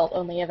inebriated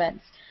adult-only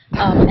events,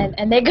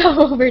 and they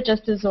go over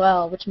just as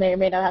well, which may or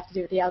may not have to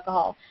do with the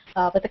alcohol.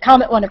 But the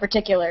comet one in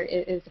particular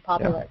is a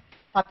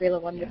popular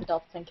one with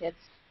adults and kids.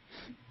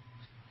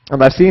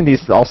 And I've seen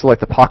these also, like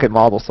the pocket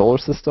model solar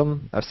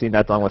system. I've seen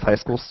that done with high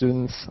school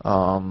students,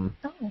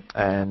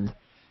 and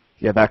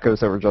yeah, that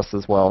goes over just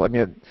as well. I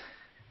mean,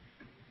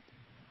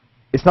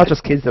 it's not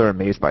just kids that are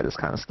amazed by this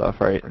kind of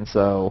stuff, right? And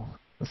so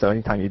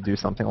anytime you do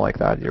something like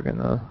that, you're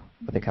gonna,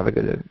 I think, have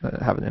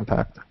an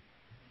impact.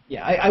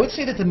 Yeah, I would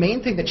say that the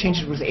main thing that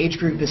changes with age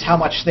group is how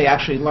much they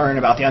actually learn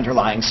about the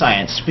underlying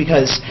science,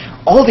 because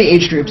all the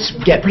age groups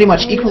get pretty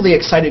much equally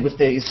excited with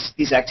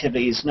these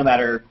activities, no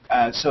matter.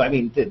 So I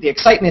mean, the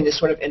excitement is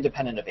sort of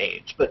independent of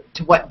age, but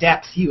to what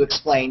depth you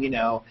explain,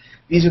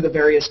 these are the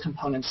various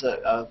components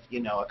of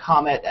a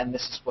comet, and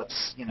this is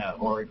what's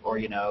or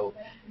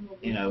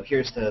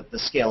here's the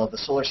scale of the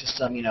solar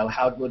system.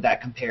 How would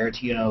that compare to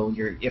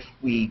if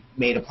we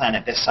made a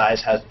planet this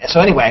size?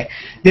 So anyway,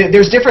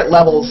 there's different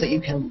levels that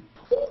you can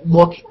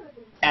look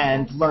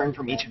and learn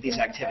from each of these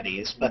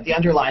activities, but the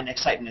underlying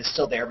excitement is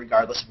still there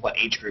regardless of what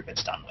age group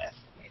it's done with.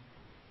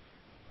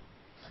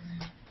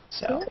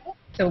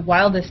 So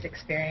wildest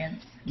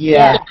experience.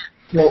 Yeah.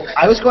 Well,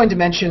 I was going to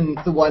mention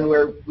the one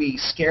where we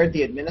scared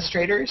the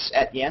administrators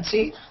at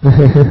Yancey.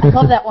 I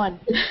love that one.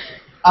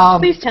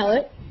 Please tell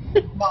it.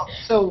 Well,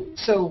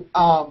 so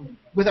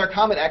with our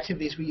comet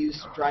activities, we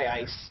use dry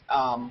ice,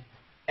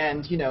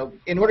 and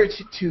in order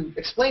to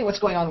explain what's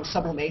going on with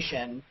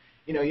sublimation,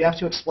 you have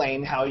to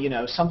explain how,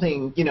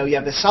 something, you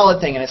have this solid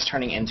thing and it's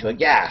turning into a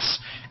gas.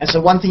 And so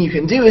one thing you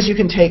can do is you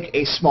can take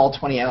a small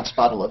 20-ounce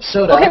bottle of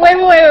soda. Okay,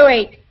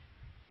 wait.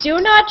 Do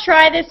not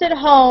try this at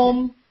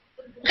home.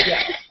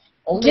 Yeah.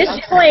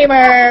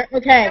 Disclaimer.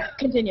 Okay,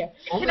 continue.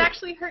 It can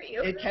actually hurt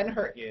you. It can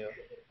hurt you.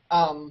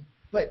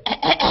 But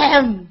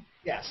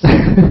yes.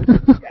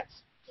 Yes.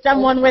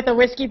 Someone with a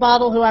whiskey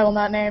bottle who I will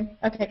not name.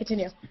 Okay,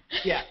 continue.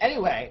 Yeah,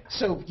 anyway,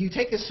 so you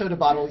take this soda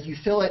bottle, you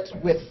fill it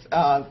with,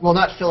 well,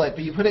 not fill it,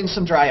 but you put in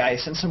some dry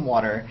ice and some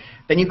water,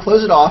 then you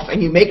close it off,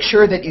 and you make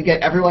sure that you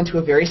get everyone to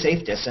a very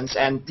safe distance,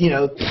 and,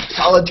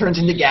 solid turns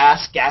into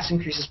gas, gas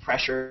increases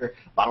pressure,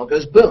 bottle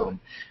goes boom.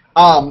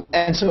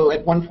 And so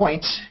at one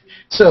point,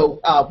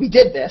 we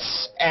did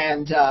this,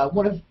 and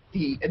one of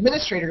the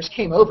administrators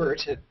came over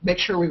to make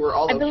sure we were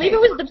all okay. I believe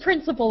it was the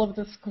principal of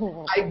the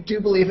school. I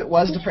do believe it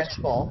was the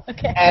principal.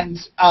 Okay. And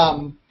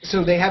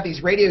so they have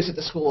these radios at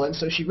the school, and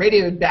so she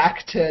radioed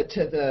back to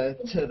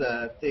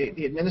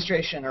the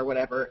administration or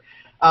whatever.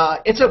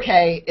 It's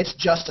okay. It's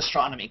just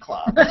astronomy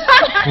club.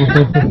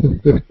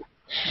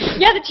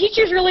 Yeah, the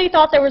teachers really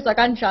thought there was a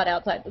gunshot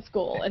outside the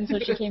school, and so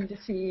she came to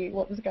see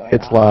what was going on.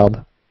 It's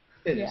loud.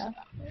 It is.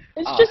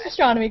 It's just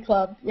astronomy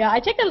club. Yeah,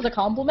 I take that as a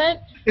compliment.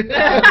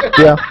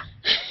 Yeah.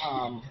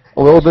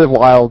 A little bit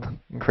wild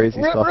and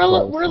crazy stuff.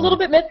 We're a little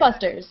bit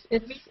Mythbusters.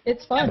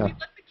 It's fun. Yeah, we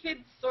let the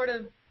kids sort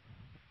of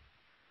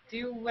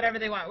do whatever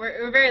they want.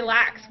 We're very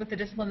lax with the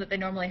discipline that they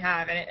normally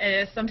have,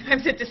 and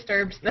sometimes it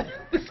disturbs the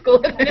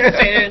school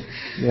administrators.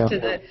 Yeah.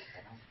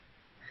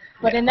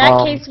 But in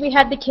that case, we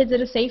had the kids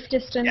at a safe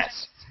distance.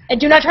 Yes. And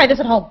do not try this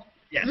at home.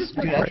 Yes,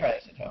 do not try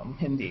this at home,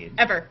 indeed.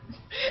 Ever.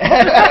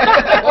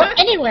 Or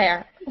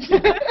anywhere.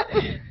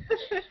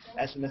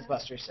 As the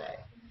Mythbusters say.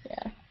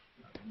 Yeah.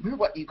 We're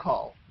what you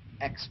call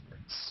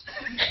experts.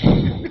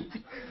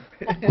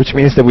 Which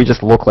means that we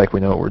just look like we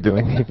know what we're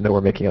doing, even though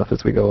we're making up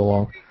as we go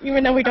along.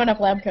 Even though we don't have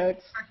lab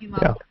coats.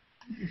 Yeah.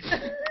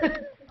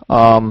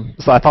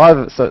 So I thought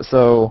of,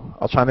 so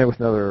I'll chime in with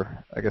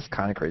another, I guess,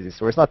 kind of crazy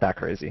story. It's not that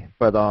crazy,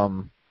 but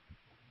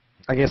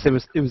I guess there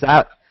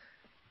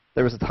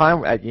was a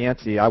time at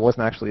Yancey, I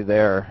wasn't actually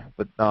there,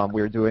 but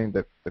we were doing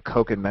the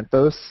Coke and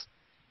Mentos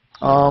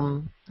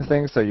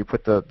thing. So you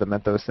put the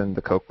Mentos in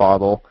the Coke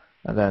bottle,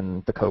 and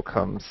then the Coke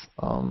comes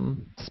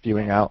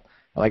spewing out.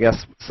 And I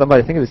guess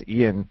somebody, I think it was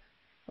Ian,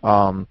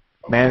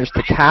 managed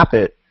to cap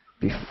it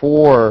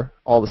before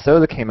all the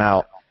soda came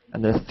out,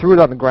 and then threw it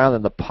on the ground,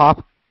 and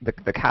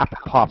the cap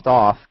popped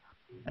off,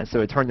 and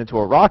so it turned into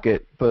a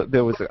rocket, but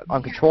it was an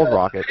uncontrolled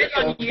rocket.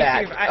 On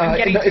YouTube. I'm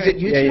getting to it.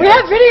 YouTube? We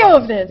have video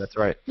of this. That's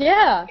right.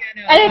 Yeah.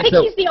 And I think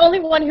he's the only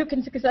one who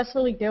can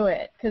successfully do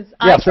it, because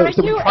I tried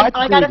to, and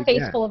I got a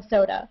face full of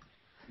soda.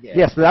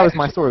 Yeah, so that was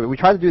my story. We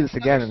tried to do this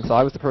again, and so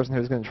I was the person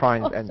who was going to try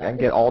and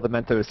get all the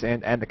Mentos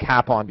and the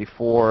cap on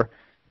before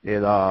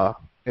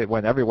it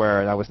went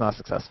everywhere, and I was not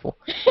successful.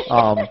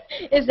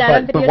 Is that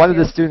on video but one of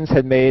the too? students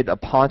had made a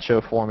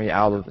poncho for me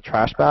out of the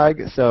trash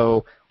bag,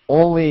 so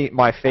only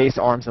my face,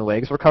 arms, and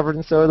legs were covered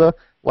in soda,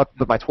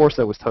 but my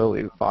torso was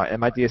totally fine, and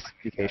my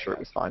DSPK shirt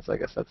was fine. So I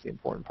guess that's the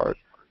important part.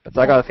 But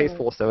so I got a face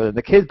full of soda.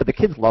 But the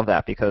kids love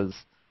that because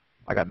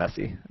I got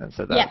messy, and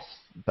so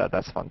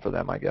that's fun for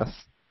them, I guess.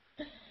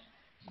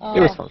 It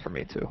was fun for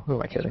me too. Who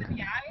am I kidding?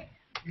 Yeah.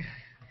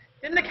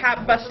 Didn't the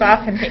cap bust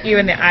off and hit you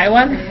in the eye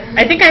once?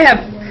 I think I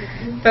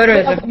have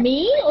photos of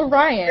me or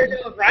Ryan?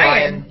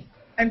 Ryan.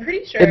 I'm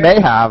pretty sure. It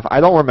may have.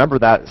 I don't remember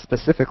that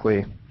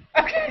specifically.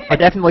 Okay. I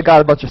definitely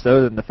got a bunch of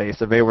soda in the face,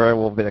 so maybe there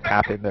will be a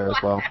cap in there as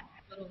well.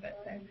 A little bit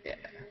there.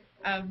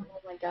 Oh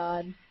my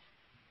God.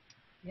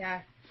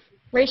 Yeah.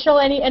 Rachel,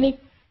 any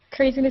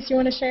craziness you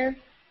want to share?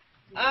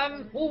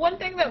 Well, one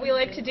thing that we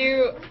like to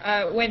do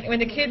when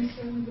the kids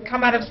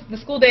come out of the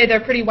school day, they're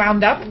pretty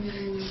wound up.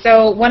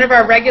 So one of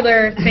our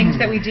regular things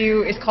that we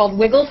do is called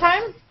wiggle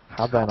time.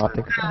 How did I not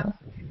think of that?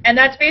 And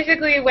that's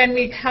basically when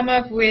we come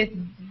up with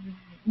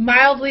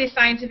mildly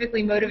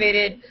scientifically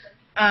motivated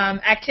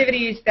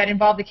activities that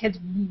involve the kids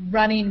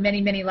running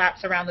many, many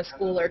laps around the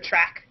school or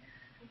track.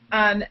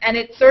 And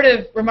it's sort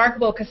of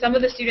remarkable because some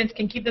of the students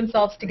can keep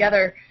themselves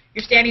together.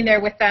 You're standing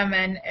there with them,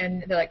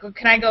 and they're like, well,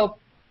 can I go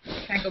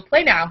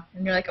play now?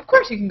 And you're like, of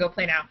course you can go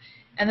play now.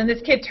 And then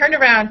this kid turned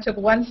around, took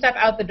one step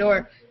out the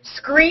door,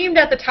 screamed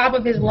at the top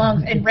of his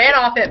lungs, and ran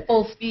off at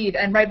full speed.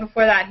 And right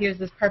before that, he was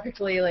this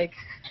perfectly,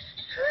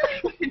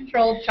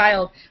 controlled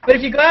child. But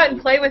if you go out and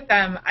play with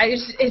them,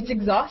 it's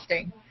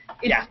exhausting.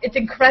 It's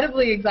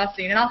incredibly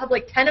exhausting. And I'll have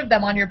 10 of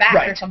them on your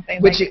back or something.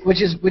 Which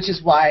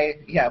is why,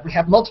 we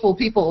have multiple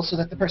people so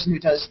that the person who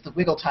does the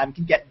wiggle time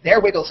can get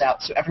their wiggles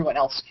out so everyone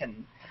else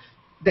can...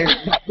 They're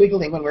not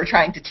wiggling when we're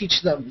trying to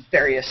teach them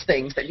various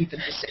things that need them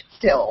to sit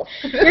still.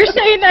 You're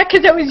saying that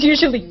because it was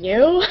usually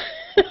you?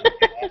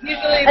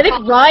 Usually I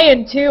think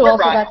Ryan, too,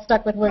 also got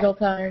stuck with wiggle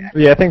time.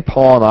 Yeah, I think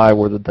Paul and I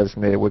were the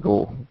designated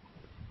wiggle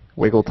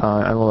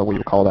time. I don't know what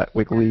you call that.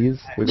 Wigglers?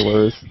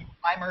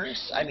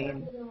 Climbers, I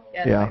mean.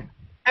 Yeah.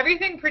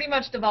 Everything pretty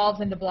much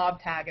devolves into blob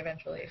tag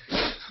eventually.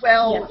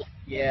 Well,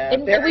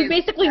 And we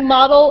basically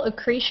model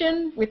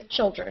accretion with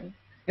children.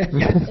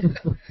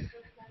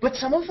 But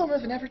some of them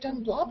have never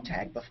done blob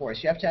tag before,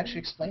 so you have to actually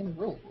explain the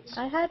rules.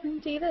 I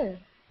hadn't either.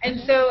 And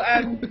so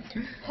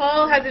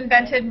Paul has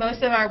invented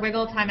most of our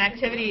wiggle time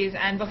activities,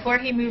 and before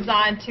he moves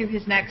on to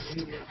his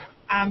next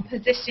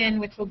position,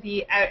 which will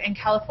be out in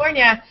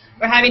California,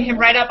 we're having him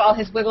write up all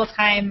his wiggle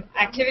time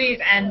activities,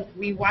 and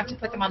we want to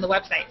put them on the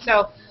website.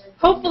 So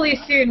hopefully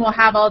soon we'll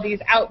have all these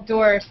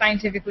outdoor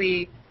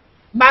mildly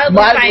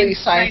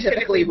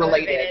scientifically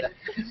related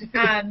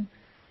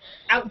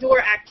outdoor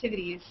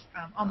activities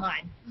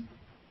online.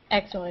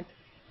 Excellent.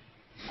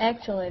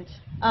 Excellent.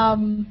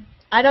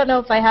 I don't know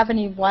if I have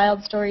any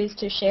wild stories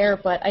to share,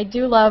 but I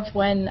do love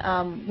when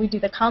we do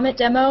the comet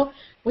demo.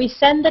 We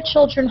send the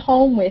children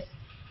home with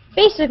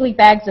basically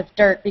bags of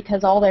dirt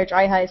because all their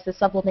dry ice is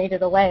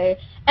sublimated away,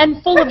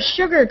 and full of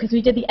sugar because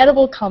we did the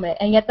edible comet,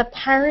 and yet the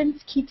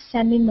parents keep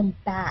sending them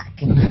back.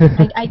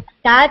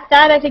 That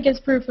I think is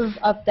proof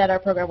of that our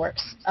program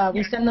works.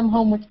 We send them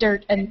home with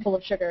dirt and full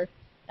of sugar,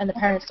 and the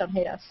parents don't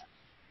hate us.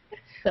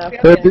 So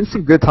there have been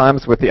some good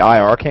times with the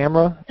IR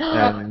camera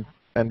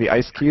and the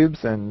ice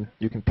cubes, and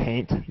you can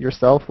paint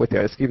yourself with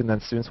the ice cube, and then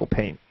students will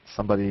paint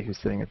somebody who's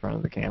sitting in front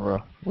of the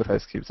camera with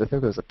ice cubes. I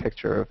think there's a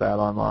picture of that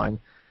online.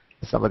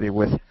 Somebody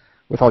with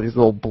all these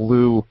little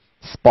blue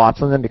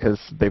spots on them because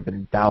they've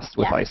been doused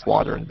with ice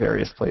water in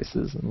various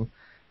places, and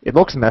it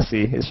looks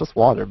messy. It's just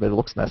water, but it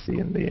looks messy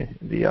in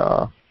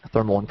the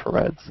thermal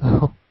infrared.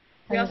 So.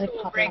 We also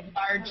will bring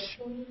large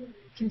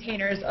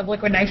containers of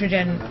liquid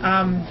nitrogen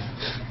and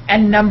a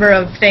number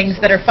of things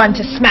that are fun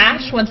to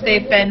smash once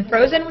they've been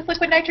frozen with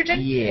liquid nitrogen.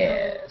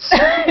 Yes.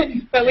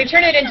 But we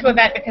turn it into an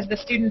event because the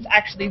students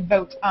actually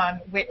vote on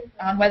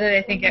whether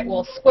they think it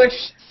will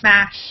squish,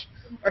 smash,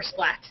 or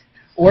splat.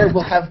 Or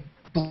we'll have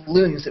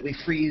balloons that we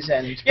freeze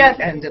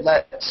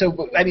so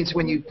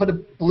when you put a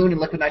balloon in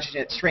liquid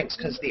nitrogen, it shrinks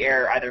because the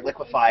air either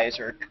liquefies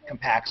or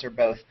compacts or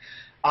both.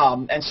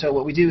 And so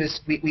what we do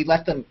is we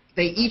let them,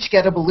 they each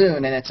get a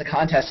balloon, and it's a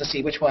contest to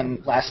see which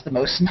one lasts the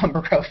most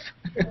number of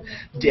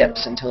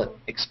dips until it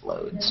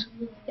explodes.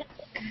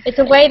 It's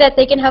a way that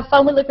they can have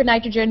fun with liquid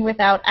nitrogen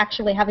without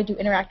actually having to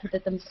interact with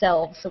it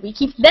themselves. So we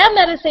keep them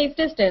at a safe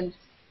distance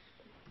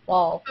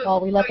while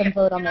we let them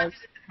vote on those.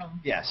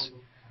 Yes.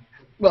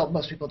 Well,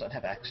 most people don't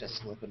have access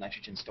to the liquid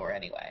nitrogen store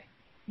anyway.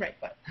 Right.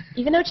 But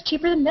even though it's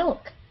cheaper than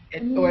milk.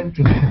 Or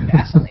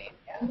gasoline.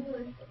 Yeah.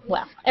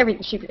 Well,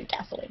 everything's cheaper than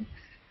gasoline.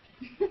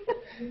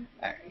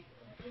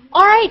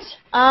 All right.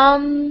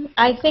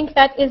 I think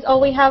that is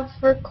all we have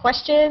for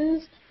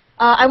questions.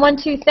 I want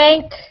to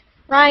thank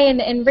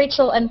Ryan and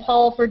Rachel and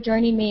Paul for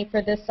joining me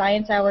for this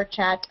Science Hour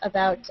chat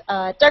about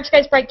Dark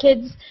Skies Bright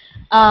Kids.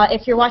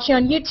 If you're watching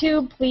on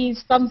YouTube,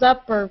 please thumbs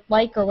up or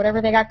like or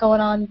whatever they got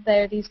going on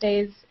there these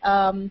days.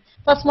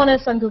 Plus one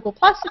us on Google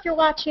Plus if you're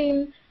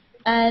watching.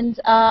 And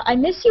I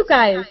miss you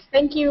guys.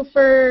 Thank you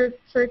for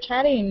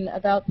chatting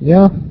about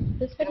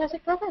this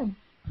fantastic program.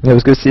 Yeah, it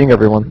was good seeing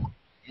everyone.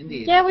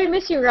 Indeed. Yeah, we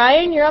miss you,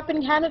 Ryan. You're up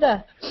in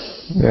Canada.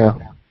 Yeah.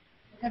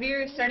 Have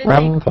you started We're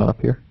having fun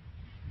up here.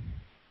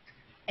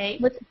 Hey?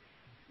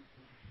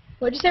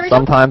 What'd you say, Rachel?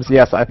 Sometimes,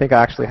 yes. I think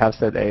I actually have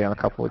said A on a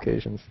couple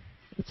occasions.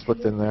 It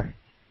slipped in there.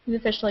 He's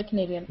officially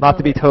Canadian. Not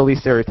to be totally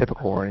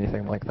stereotypical or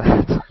anything like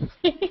that.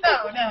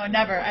 No,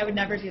 never. I would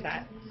never do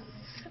that.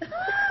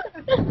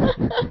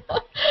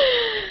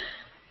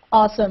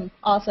 Awesome,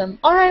 awesome.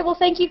 All right, well,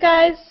 thank you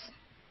guys.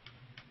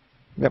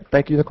 Yep.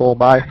 Thank you, Nicole.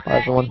 Bye.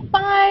 Bye, everyone.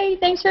 Bye.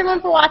 Thanks, everyone,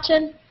 for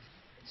watching.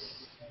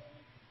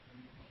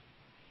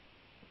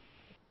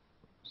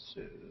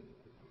 So.